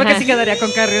 Esa, yo creo que sí quedaría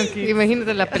con Carrion Kids.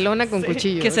 Imagínate la pelona con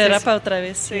cuchillo. Que o sea, será es- para otra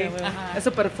vez. Sí, Sí, bueno. Ajá. es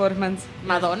su performance.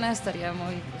 Madonna estaría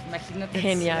muy, imagínate.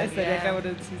 Genial. Estaría Ya.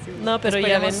 cabroncísimo. No, pero ya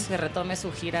Esperemos ven. que retome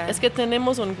su gira. Es que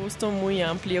tenemos un gusto muy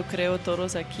amplio, creo,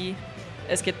 todos aquí.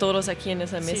 Es que todos aquí en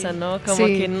esa mesa, Sí. ¿no? Como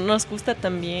Sí. que nos gusta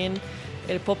también.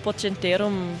 El pop ochentero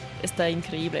está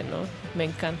increíble, ¿no? Me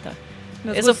encanta.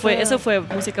 Eso fue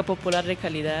música popular de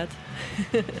calidad.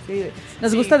 Sí,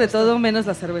 nos gusta de todo menos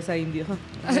la cerveza indio.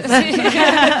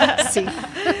 Sí.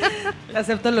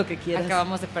 Acepto lo que quieras.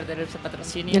 Acabamos de perder el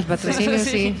patrocinio. El patrocinio,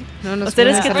 sí. No nos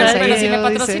 ¿Ustedes ponen qué cerveza tal? Pero si me indio,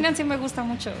 patrocinan, dice. sí me gusta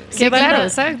mucho. Sí, claro,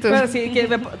 exacto. Claro, sí,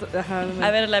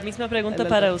 A ver, la misma pregunta El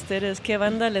para alcohol. ustedes. ¿Qué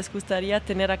banda les gustaría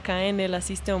tener acá en el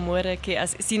Asiste o Muere?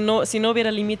 Si no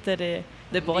hubiera límite de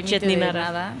budget Límite ni de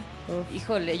nada.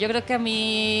 Híjole, yo creo que a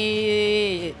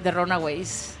mí The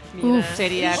Runaways Mira.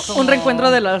 sería como Un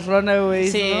reencuentro de los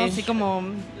Runaways, Sí. ¿no? Así como...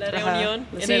 La reunión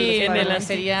en Sí, el bueno,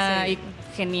 sería sí.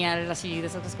 genial, así, de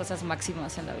esas cosas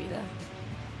máximas en la vida.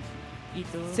 ¿Y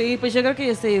tú? Sí, pues yo creo que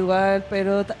yo estoy igual,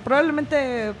 pero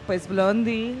probablemente pues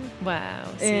Blondie, Wow,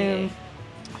 sí.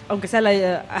 aunque sea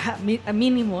a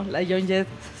mínimo la John Jett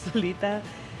solita.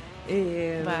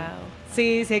 Wow.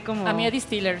 Sí, sí, como... A mí Eddie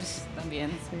Steelers también.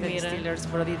 Eddie Mira.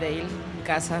 Steelers, Brody Dale, en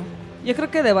casa. Yo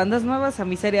creo que de bandas nuevas a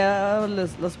mí sería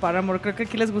los Paramore. Creo que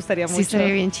aquí les gustaría Sí, mucho.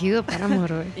 estaría bien chido para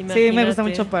amor, güey. Sí, me gusta Imagínate.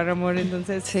 mucho Paramore,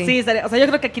 entonces Sí. sí, estaría, o sea, yo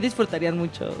creo que aquí disfrutarían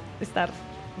mucho estar.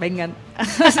 Vengan.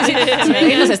 Si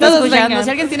alguien nos está Todos escuchando, vengan. si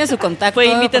alguien tiene su contacto, Fue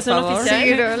invitación por favor. oficial. Sí,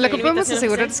 la que La podemos invitación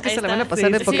asegurar oficial. es que Ahí se la van a está.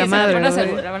 pasar de Sí, poca Sí, madre, se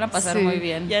güey. la van a pasar Sí. muy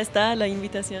bien. Ya está la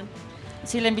invitación.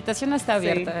 Sí, la invitación está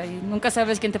abierta y nunca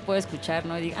sabes quién te puede escuchar,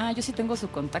 ¿no? Y diga, yo sí tengo su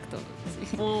contacto.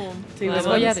 Sí. Sí, Les pues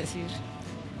voy a vamos. decir.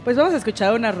 Pues vamos a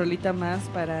escuchar una rolita más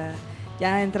para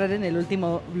ya entrar en el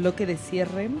último bloque de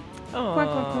cierre. Oh.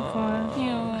 Cuac, cuac, cuac,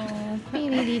 cuac.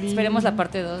 Esperemos la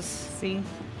parte 2. Sí,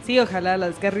 sí, ojalá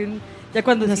las Carrion, ya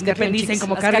cuando Las se Carrion independicen Chicks.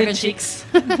 como Las Carrion Carrion Chicks.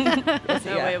 Así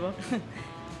A ya. huevo.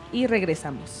 Y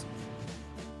regresamos.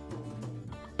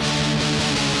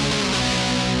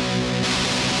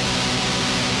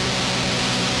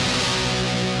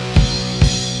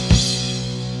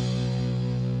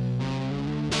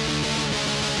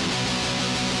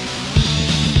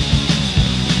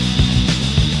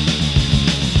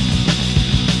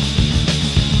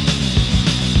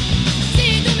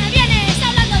 Si tú me vienes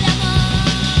hablando de amor,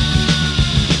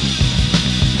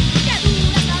 que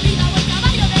dura esta vida o el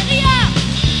caballo de día,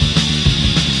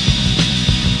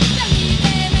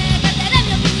 permíteme que te dé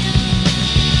mi opinión.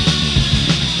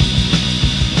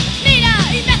 Mira,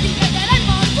 imbécil, que te den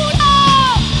por culo.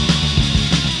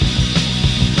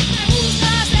 Me gusta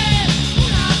ser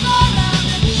una zorra,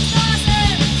 me gusta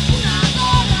ser una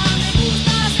zorra, me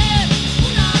gusta ser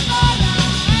una zorra.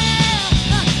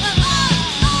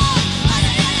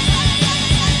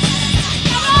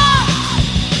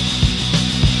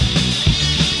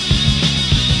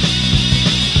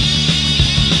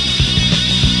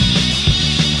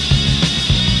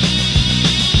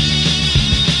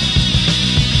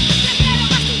 Prefiero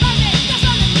masturbarme yo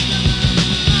solo en mi cama,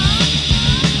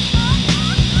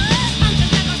 antes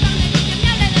de acostarme y que me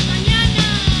hable de mañana.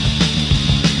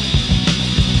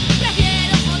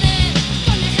 Prefiero joder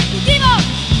con ejecutivos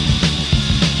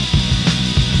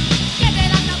que te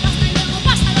dan la pasta y luego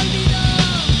pasa al olvido.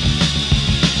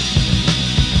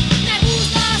 Me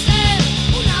gusta ser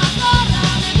una zorra,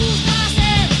 me gusta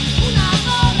ser una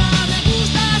zorra, me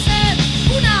gusta ser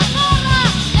una zorra.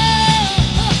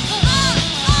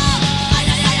 Ay,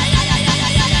 ay, ay, ay, ay, ay, ay,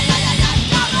 ay, ay, ay, ay, ay, ay,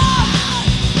 cabrón.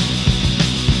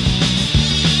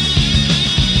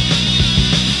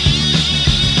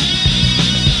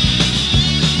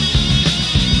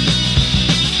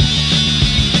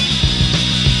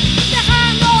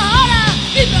 Dejando ahora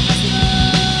mi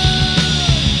profesión,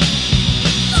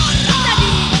 te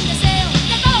digo un deseo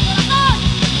de todo corazón.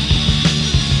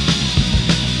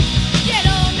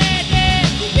 Quiero meter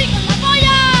un pico en la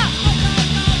polla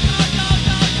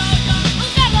un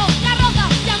cerdo de roca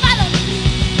llamado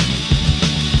Luis.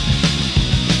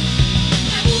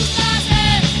 Me gusta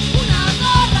ser una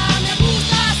zorra, me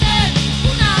gusta ser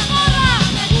una zorra,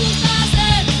 me gusta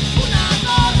ser una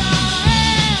zorra.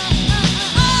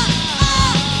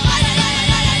 Ay, ay, ay,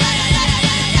 ay, ay, ay, ay, ay,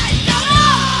 ay, ay, ay,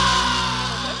 cabrón.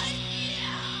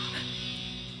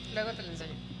 Luego te lo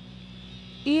enseño.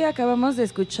 Y acabamos de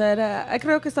escuchar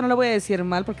creo que esto no lo voy a decir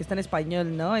mal porque está en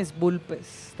español, ¿no? Es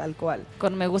Vulpes, tal cual.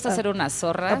 Con me gusta ser una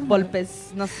zorra.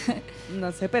 Volpes, no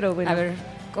sé, pero bueno. A ver,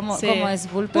 ¿cómo, Sí. cómo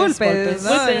es? Vulpes. Vulpes,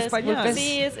 ¿no? En Vulpes, español. Vulpes.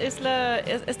 Sí,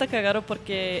 está cagado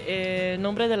porque el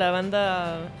nombre de la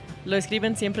banda lo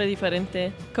escriben siempre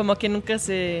diferente. Como que nunca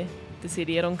se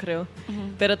decidieron, creo.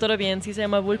 Pero todo bien, sí se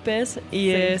llama Vulpes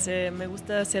y me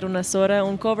gusta hacer una zorra,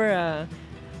 un cover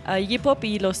a Iggy Pop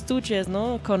y los Stooges,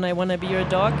 ¿no? Con I Wanna Be Your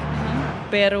Dog.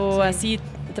 Pero así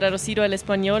traducido al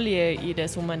español y de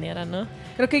su manera, ¿no?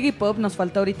 Creo que Iggy Pop nos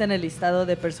falta ahorita en el listado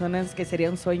de personas que sería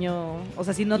un sueño, o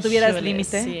sea, si no tuvieras Híjole,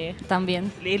 límite. sí.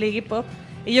 También. Iggy Pop.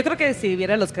 Y yo creo que si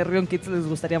viera los Carrion Kids les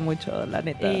gustaría mucho, la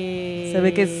neta. Se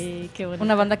ve que es Qué bueno.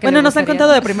 Una banda que bueno, le nos han gustaría.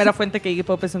 contado de primera fuente que Iggy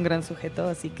Pop es un gran sujeto,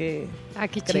 así que Ah,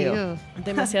 qué creo. chido.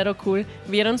 Demasiado cool.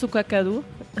 ¿Vieron su cacadú?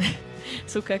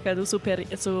 Su cacadú, su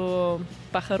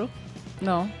pájaro.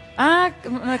 No.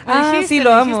 Sí,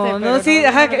 lo amo, ¿no? Sí,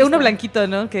 ajá, que uno blanquito,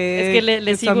 ¿no? Que Es que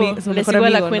le su sigo, su le mejor sigo a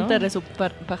la amigo, cuenta ¿no? de su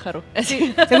pájaro.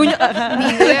 Según yo, ajá. Ni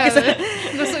idea, ¿verdad?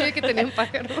 No sabía que tenían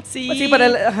pájaros. Sí, Sí, para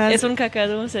ajá. es un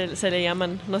cacadú, se le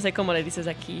llaman, no sé cómo le dices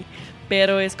aquí,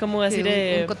 pero es como así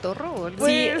de... ¿Un cotorro o algo?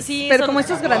 Pues, sí, pero son- como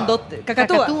estos grandotes.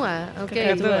 Cacatúa. Cacatúa, ok.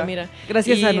 Cacatúa, mira.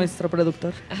 Gracias Y- a nuestro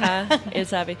productor. Ajá, él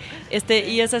sabe.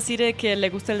 Y es así de que le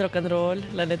gusta el rock and roll,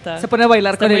 la neta. Se pone a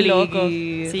bailar Está con muy el loco.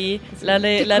 Iggy. Sí,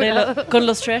 con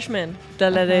los Trashmen.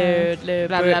 La de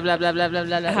Bla, bla, bla, bla, bla, bla,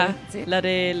 bla, bla. Ajá, Sí. la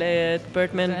de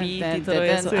Birdman Beat y todo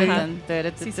eso. Ajá.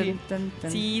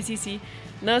 Sí.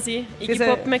 No, sí. Iggy se-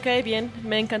 Pop me cae bien.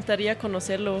 Me encantaría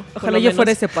conocerlo. por Ojalá lo yo fuera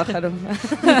menos. ese pájaro.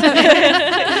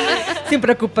 Sin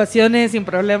preocupaciones, sin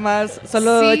problemas,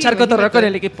 solo Sí, echar cotorreo imagínate. con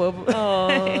el Iggy Pop. Oh,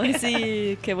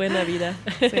 sí, qué buena vida.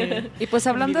 Y pues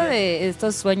hablando de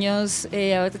estos sueños,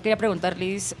 ahorita quería preguntar,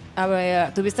 Liz, a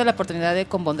ver, ¿tuviste la oportunidad de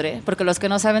con Bondré? Porque los que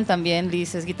no saben también,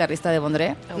 Liz es guitarrista de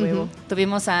Bondré. A huevo.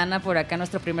 Tuvimos a Ana por acá en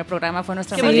nuestro primer programa, fue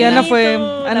nuestra Qué Sí, madrina. Ana fue.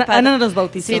 bonito. Ana nos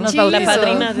bautizó. Sí, nos chido. La bautizó.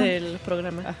 padrina del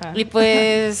programa. Ajá. Y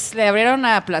pues le abrieron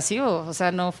a Placebo, o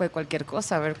sea, no fue cualquier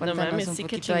cosa. A ver, cuéntanos mames, un sí,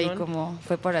 qué poquito ahí chingón. cómo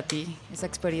fue para ti esa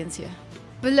experiencia.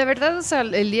 Pues la verdad, o sea,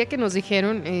 el día que nos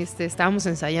dijeron, estábamos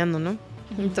ensayando, ¿no?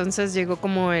 Entonces llegó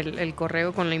como el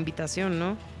correo con la invitación,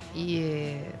 ¿no? Y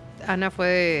Ana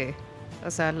fue,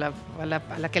 o sea, a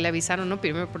la que le avisaron, ¿no?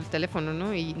 Primero por el teléfono,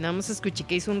 ¿no? Y nada más escuché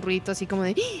que hizo un ruido así como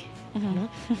de... ¡Ah! ¿no?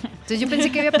 Entonces yo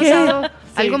pensé que había pasado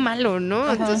algo malo, ¿no?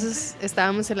 Ajá. Entonces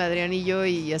estábamos el Adrián y yo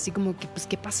y así como que, pues,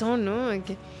 ¿qué pasó, no?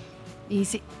 Y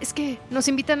sí, es que nos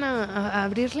invitan a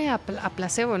abrirle a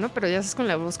Placebo, ¿no? Pero ya es con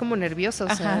la voz como nerviosa,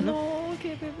 o sea, Ajá. ¿no? No, qué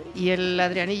bebé. Y el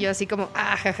Adrián y yo así como,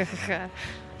 jajaja.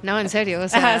 No, en serio, o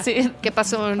sea, Ajá, sí. ¿qué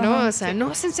pasó, no? Ajá, O sea,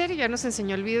 no, es en serio, ya nos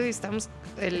enseñó el video y estamos,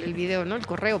 el video, ¿no? El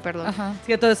correo, perdón. Ajá.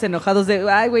 Sí, todos enojados de,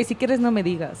 ay, güey, si quieres no me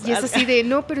digas. Y es así de,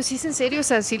 no, pero sí es en serio, o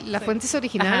sea, si la fuente es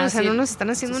original, Ajá, o sea, sí. no nos están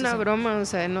haciendo Sí, sí, una sí. broma, o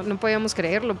sea, no podíamos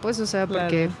creerlo, pues, o sea, Claro.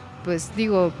 porque, pues,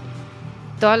 digo,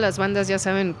 todas las bandas ya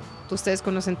saben, ustedes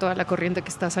conocen toda la corriente que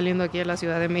está saliendo aquí a la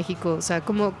Ciudad de México, o sea,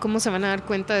 ¿cómo se van a dar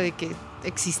cuenta de que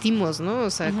existimos, no? O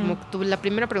sea, como la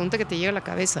primera pregunta que te llega a la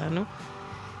cabeza, ¿no?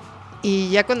 Y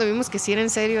ya cuando vimos que sí era en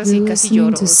serio, así casi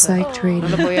lloro, o sea, no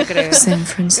lo podía creer. San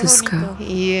Francisco.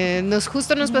 Y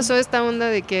justo nos pasó esta onda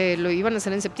de que lo iban a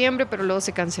hacer en septiembre, pero luego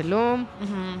se canceló,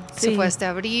 se Sí. fue hasta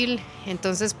abril.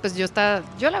 Entonces, pues yo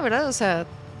la verdad, o sea,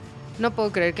 no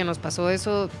puedo creer que nos pasó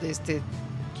eso.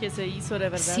 Que se hizo de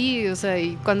verdad. Sí, o sea,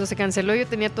 y cuando se canceló yo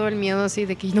tenía todo el miedo así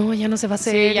de que no, ya no se va a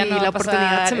hacer, Sí, ya y no va la a pasar,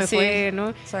 oportunidad se me sí. fue, ¿no?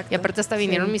 Exacto. Y aparte hasta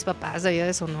vinieron Sí. mis papás de allá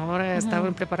de Sonora,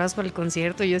 estaban preparados para el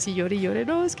concierto, y yo así lloré y lloré,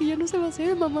 no, es que ya no se va a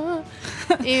hacer, mamá.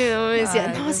 Y mi mamá me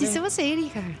decía, Ay, no, sí bebé. se va a hacer,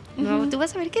 hija. No, tú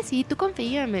vas a ver que sí, tú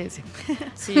confía, me decía.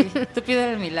 Sí, tú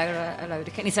pides el milagro a la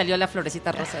Virgen y salió la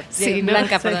florecita rosa. Sí, ¿no?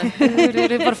 Blanca, Sí.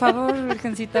 perdón. Por favor,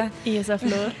 Virgencita. Y esa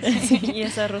flor, y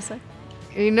esa rosa.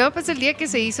 Y no, pues el día que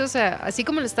se hizo, o sea, así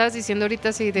como lo estabas diciendo ahorita,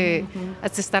 así de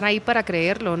hasta estar ahí para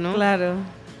creerlo, ¿no? Claro.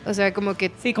 O sea, como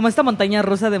que... Sí, como esta montaña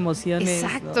rusa de emociones.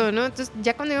 Exacto, ¿no? Entonces,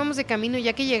 ya cuando íbamos de camino,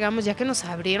 ya que llegamos, ya que nos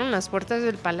abrieron las puertas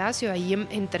del palacio, ahí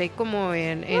entré como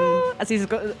en Así es,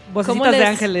 ¿Cómo vocecitas de les-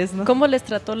 ángeles, ¿no? ¿Cómo les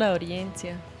trató la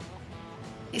audiencia?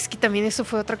 Es que también eso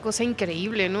fue otra cosa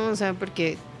increíble, ¿no? O sea,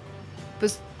 porque,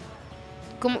 pues,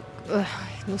 como,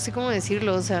 no sé cómo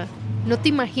decirlo, o sea, no te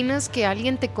imaginas que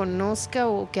alguien te conozca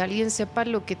o que alguien sepa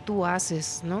lo que tú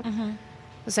haces, ¿no?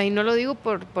 O sea, y no lo digo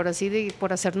por así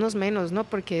por hacernos menos, ¿no?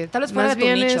 Porque Tal vez fuera más de tu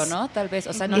bien nicho, es- ¿no? Tal vez,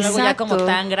 o sea, no algo ya como Exacto.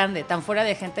 tan grande, tan fuera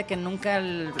de gente que nunca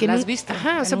que la no- has visto.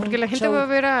 Ajá, o en sea, porque un la gente show. va a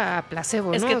ver a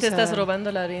Placebo, Es ¿no? que O te sea, estás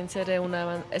robando la audiencia de una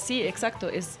banda. Sí, exacto.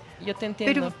 Yo te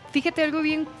entiendo. Pero fíjate algo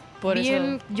bien, Por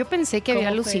bien, eso, yo pensé que había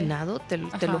 ¿cómo fue? alucinado, te lo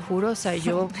Ajá. juro, o sea,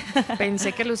 yo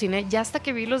pensé que aluciné, ya hasta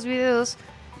que vi los videos,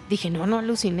 dije, no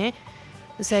aluciné,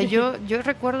 o sea, yo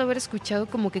recuerdo haber escuchado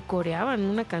como que coreaban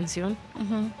una canción,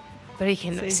 pero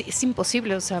dije, no, Sí. es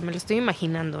imposible, o sea, me lo estoy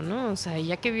imaginando, ¿no? O sea,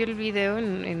 ya que vi el video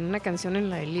en una canción en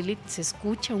la de Lilith, se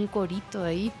escucha un corito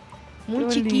ahí, muy Qué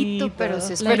chiquito, bonito. pero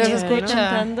se la Pero se escucha, estoy ¿no? escucha.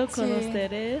 cantando con Sí.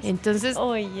 ustedes. Entonces,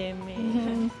 Óyeme.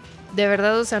 de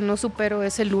verdad, o sea, no supero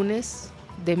ese lunes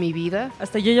de mi vida.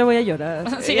 Hasta yo ya voy a llorar.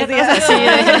 Sí, Ya ya estás así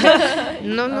de-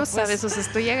 no pues. sabes, o sea,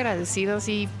 estoy agradecido,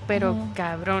 sí, pero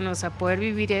cabrón, o sea, poder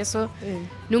vivir eso. Sí.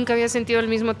 Nunca había sentido al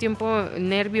mismo tiempo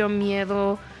nervio,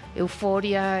 miedo,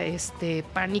 euforia,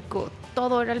 pánico,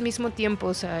 todo era al mismo tiempo,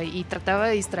 o sea, y trataba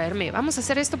de distraerme. Vamos a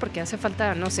hacer esto porque hace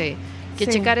falta, no sé, que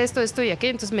checar esto y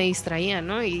aquello, entonces me distraía,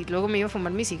 ¿no? Y luego me iba a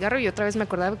fumar mi cigarro y otra vez me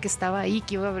acordaba que estaba ahí,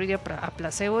 que iba a abrir a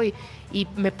placebo y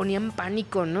me ponía en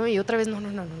pánico, ¿no? Y otra vez, no,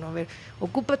 a ver,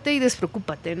 ocúpate y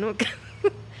despreocúpate, ¿no?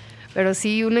 Pero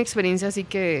sí, una experiencia así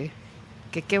que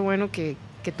qué bueno que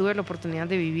tuve la oportunidad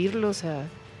de vivirlo, o sea,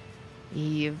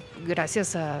 y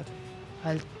gracias al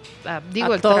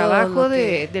trabajo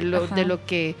de lo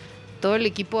que todo el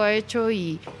equipo ha hecho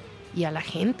y a la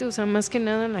gente, o sea, más que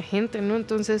nada a la gente, ¿no?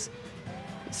 Entonces,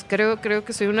 pues, creo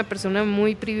que soy una persona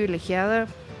muy privilegiada,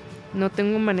 no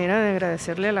tengo manera de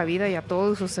agradecerle a la vida y a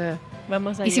todos, o sea,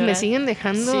 vamos a y si llorar. me siguen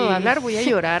dejando hablar, voy a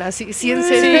llorar, así, sí, en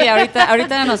serio. Sí,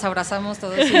 ahorita nos abrazamos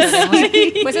todos y lloramos.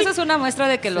 Pues eso es una muestra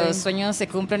de que los sueños se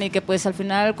cumplen y que pues al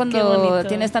final cuando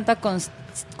tienes tanta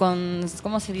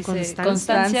 ¿cómo se dice?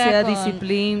 Constancia,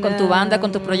 disciplina. Con tu banda,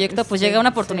 con tu proyecto, pues llega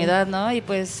una oportunidad, ¿no? Y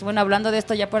pues bueno, hablando de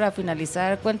esto ya para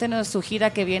finalizar, cuéntenos su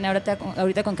gira que viene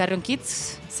ahorita con Carrion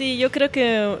Kids. Sí, yo creo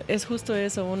que es justo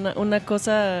eso, una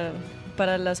cosa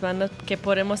para las bandas que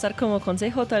podemos dar como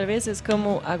consejo tal vez es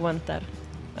como aguantar,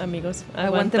 amigos.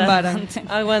 Aguanten vara.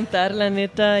 Aguantar, la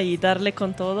neta, y darle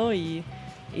con todo y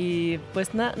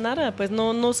pues nada, pues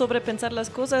no sobrepensar las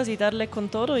cosas y darle con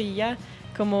todo y ya,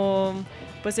 como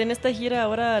pues en esta gira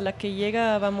ahora la que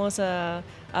llega vamos a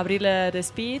abrirle a The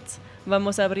Speeds,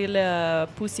 vamos a abrirle a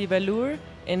Pussy Velour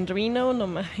en Reno, no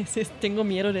mames, tengo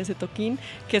miedo de ese toquín,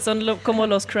 que son como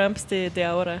los Cramps de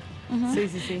ahora. Uh-huh.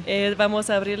 Sí. Vamos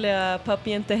a abrirle a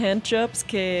Puppy and the Handjobs,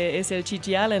 que es el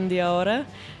Gigi Allen de ahora.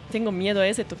 Tengo miedo a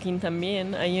ese toquín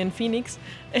también, ahí en Phoenix.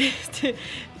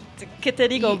 ¿Qué te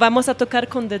digo? Vamos a tocar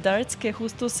con The Darts, que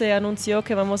justo se anunció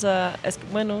que vamos a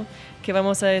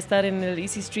estar en el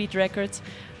Easy Street Records.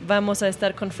 Vamos a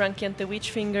estar con Frankie and the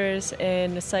Witchfingers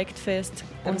en Psyched Fest.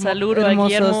 Un saludo a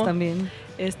Guillermo. También.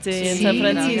 En San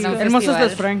Francisco. Hermosos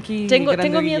los Frankie.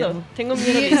 Tengo miedo.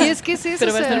 Y es que es eso,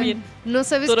 pero o va a sea, estar bien. No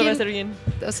sabes todo quién, va a estar bien.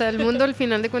 O sea, el mundo al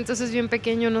final de cuentas es bien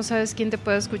pequeño, no sabes quién te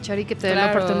puede escuchar y que te dé la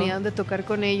oportunidad de tocar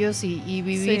con ellos y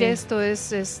vivir esto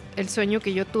es el sueño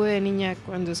que yo tuve de niña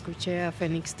cuando escuché a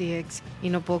Phoenix TX y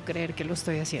no puedo creer que lo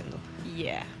estoy haciendo.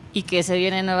 Yeah. Y que se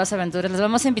vienen nuevas aventuras. Les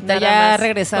vamos a invitar Nada ya más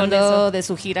regresando de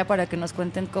su gira para que nos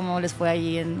cuenten cómo les fue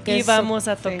ahí y vamos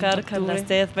a tocar con las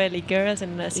Death Valley Girls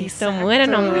en la Sisto Muere,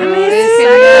 no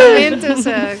Exactamente, o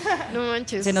sea, no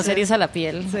manches. Se nos eriza la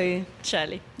piel. Sí.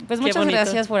 Chale. Pues Qué muchas bonito.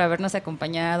 gracias por habernos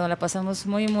acompañado. La pasamos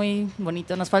muy, muy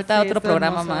bonito. Nos falta otro está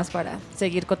programa hermoso. más para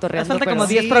seguir Nos cotorreando. falta como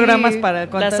pero 10 programas para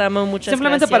contar. Las amo, muchas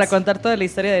Simplemente gracias. para contar toda la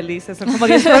historia de Liz. Son como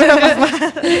 10 programas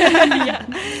más.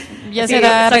 ya Sí,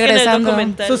 será saquen el regresando.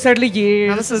 documental. Sus early years.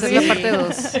 Vamos a hacer la parte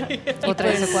 2 o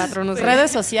 3 o 4, no sé.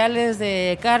 Redes sociales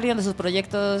de Carrion, de sus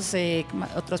proyectos,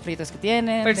 otros proyectos que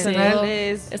tienen.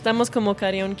 Personales. Estamos como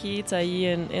Carrion Kids ahí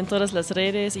en todas las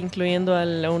redes, incluyendo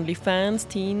al OnlyFans,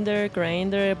 Tinder,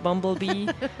 Grindr, Bumblebee.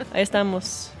 Ahí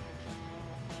estamos.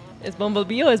 ¿Es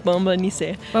Bumblebee o es Bumble? Ni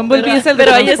sé. Bumblebee es el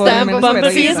pero ahí Transformers, estamos. pero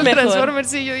Bumblebee ahí es está. mejor. Transformers,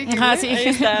 sí, yo dije. Ajá, sí. Ahí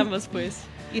estamos, pues.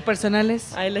 ¿Y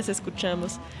personales? Ahí les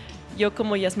escuchamos. Yo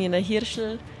como Yasmina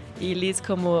Hirschel y Liz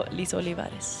como Liz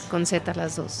Olivares. Con Z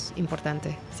las dos,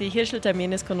 importante. Sí, Hirschel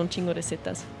también es con un chingo de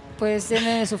zetas. Pues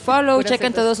tienen su follow, Puras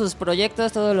chequen zetas. todos sus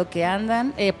proyectos, todo lo que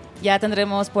andan. Ya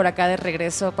tendremos por acá de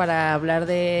regreso para hablar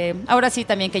de... Ahora sí,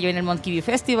 también que yo en el Monkey Bee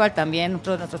Festival, también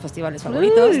otro de nuestros festivales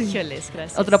favoritos. Híjoles,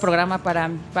 gracias. Otro programa para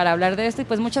hablar de esto. Y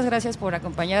pues muchas gracias por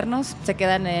acompañarnos. Se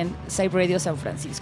quedan en Side Radio San Francisco.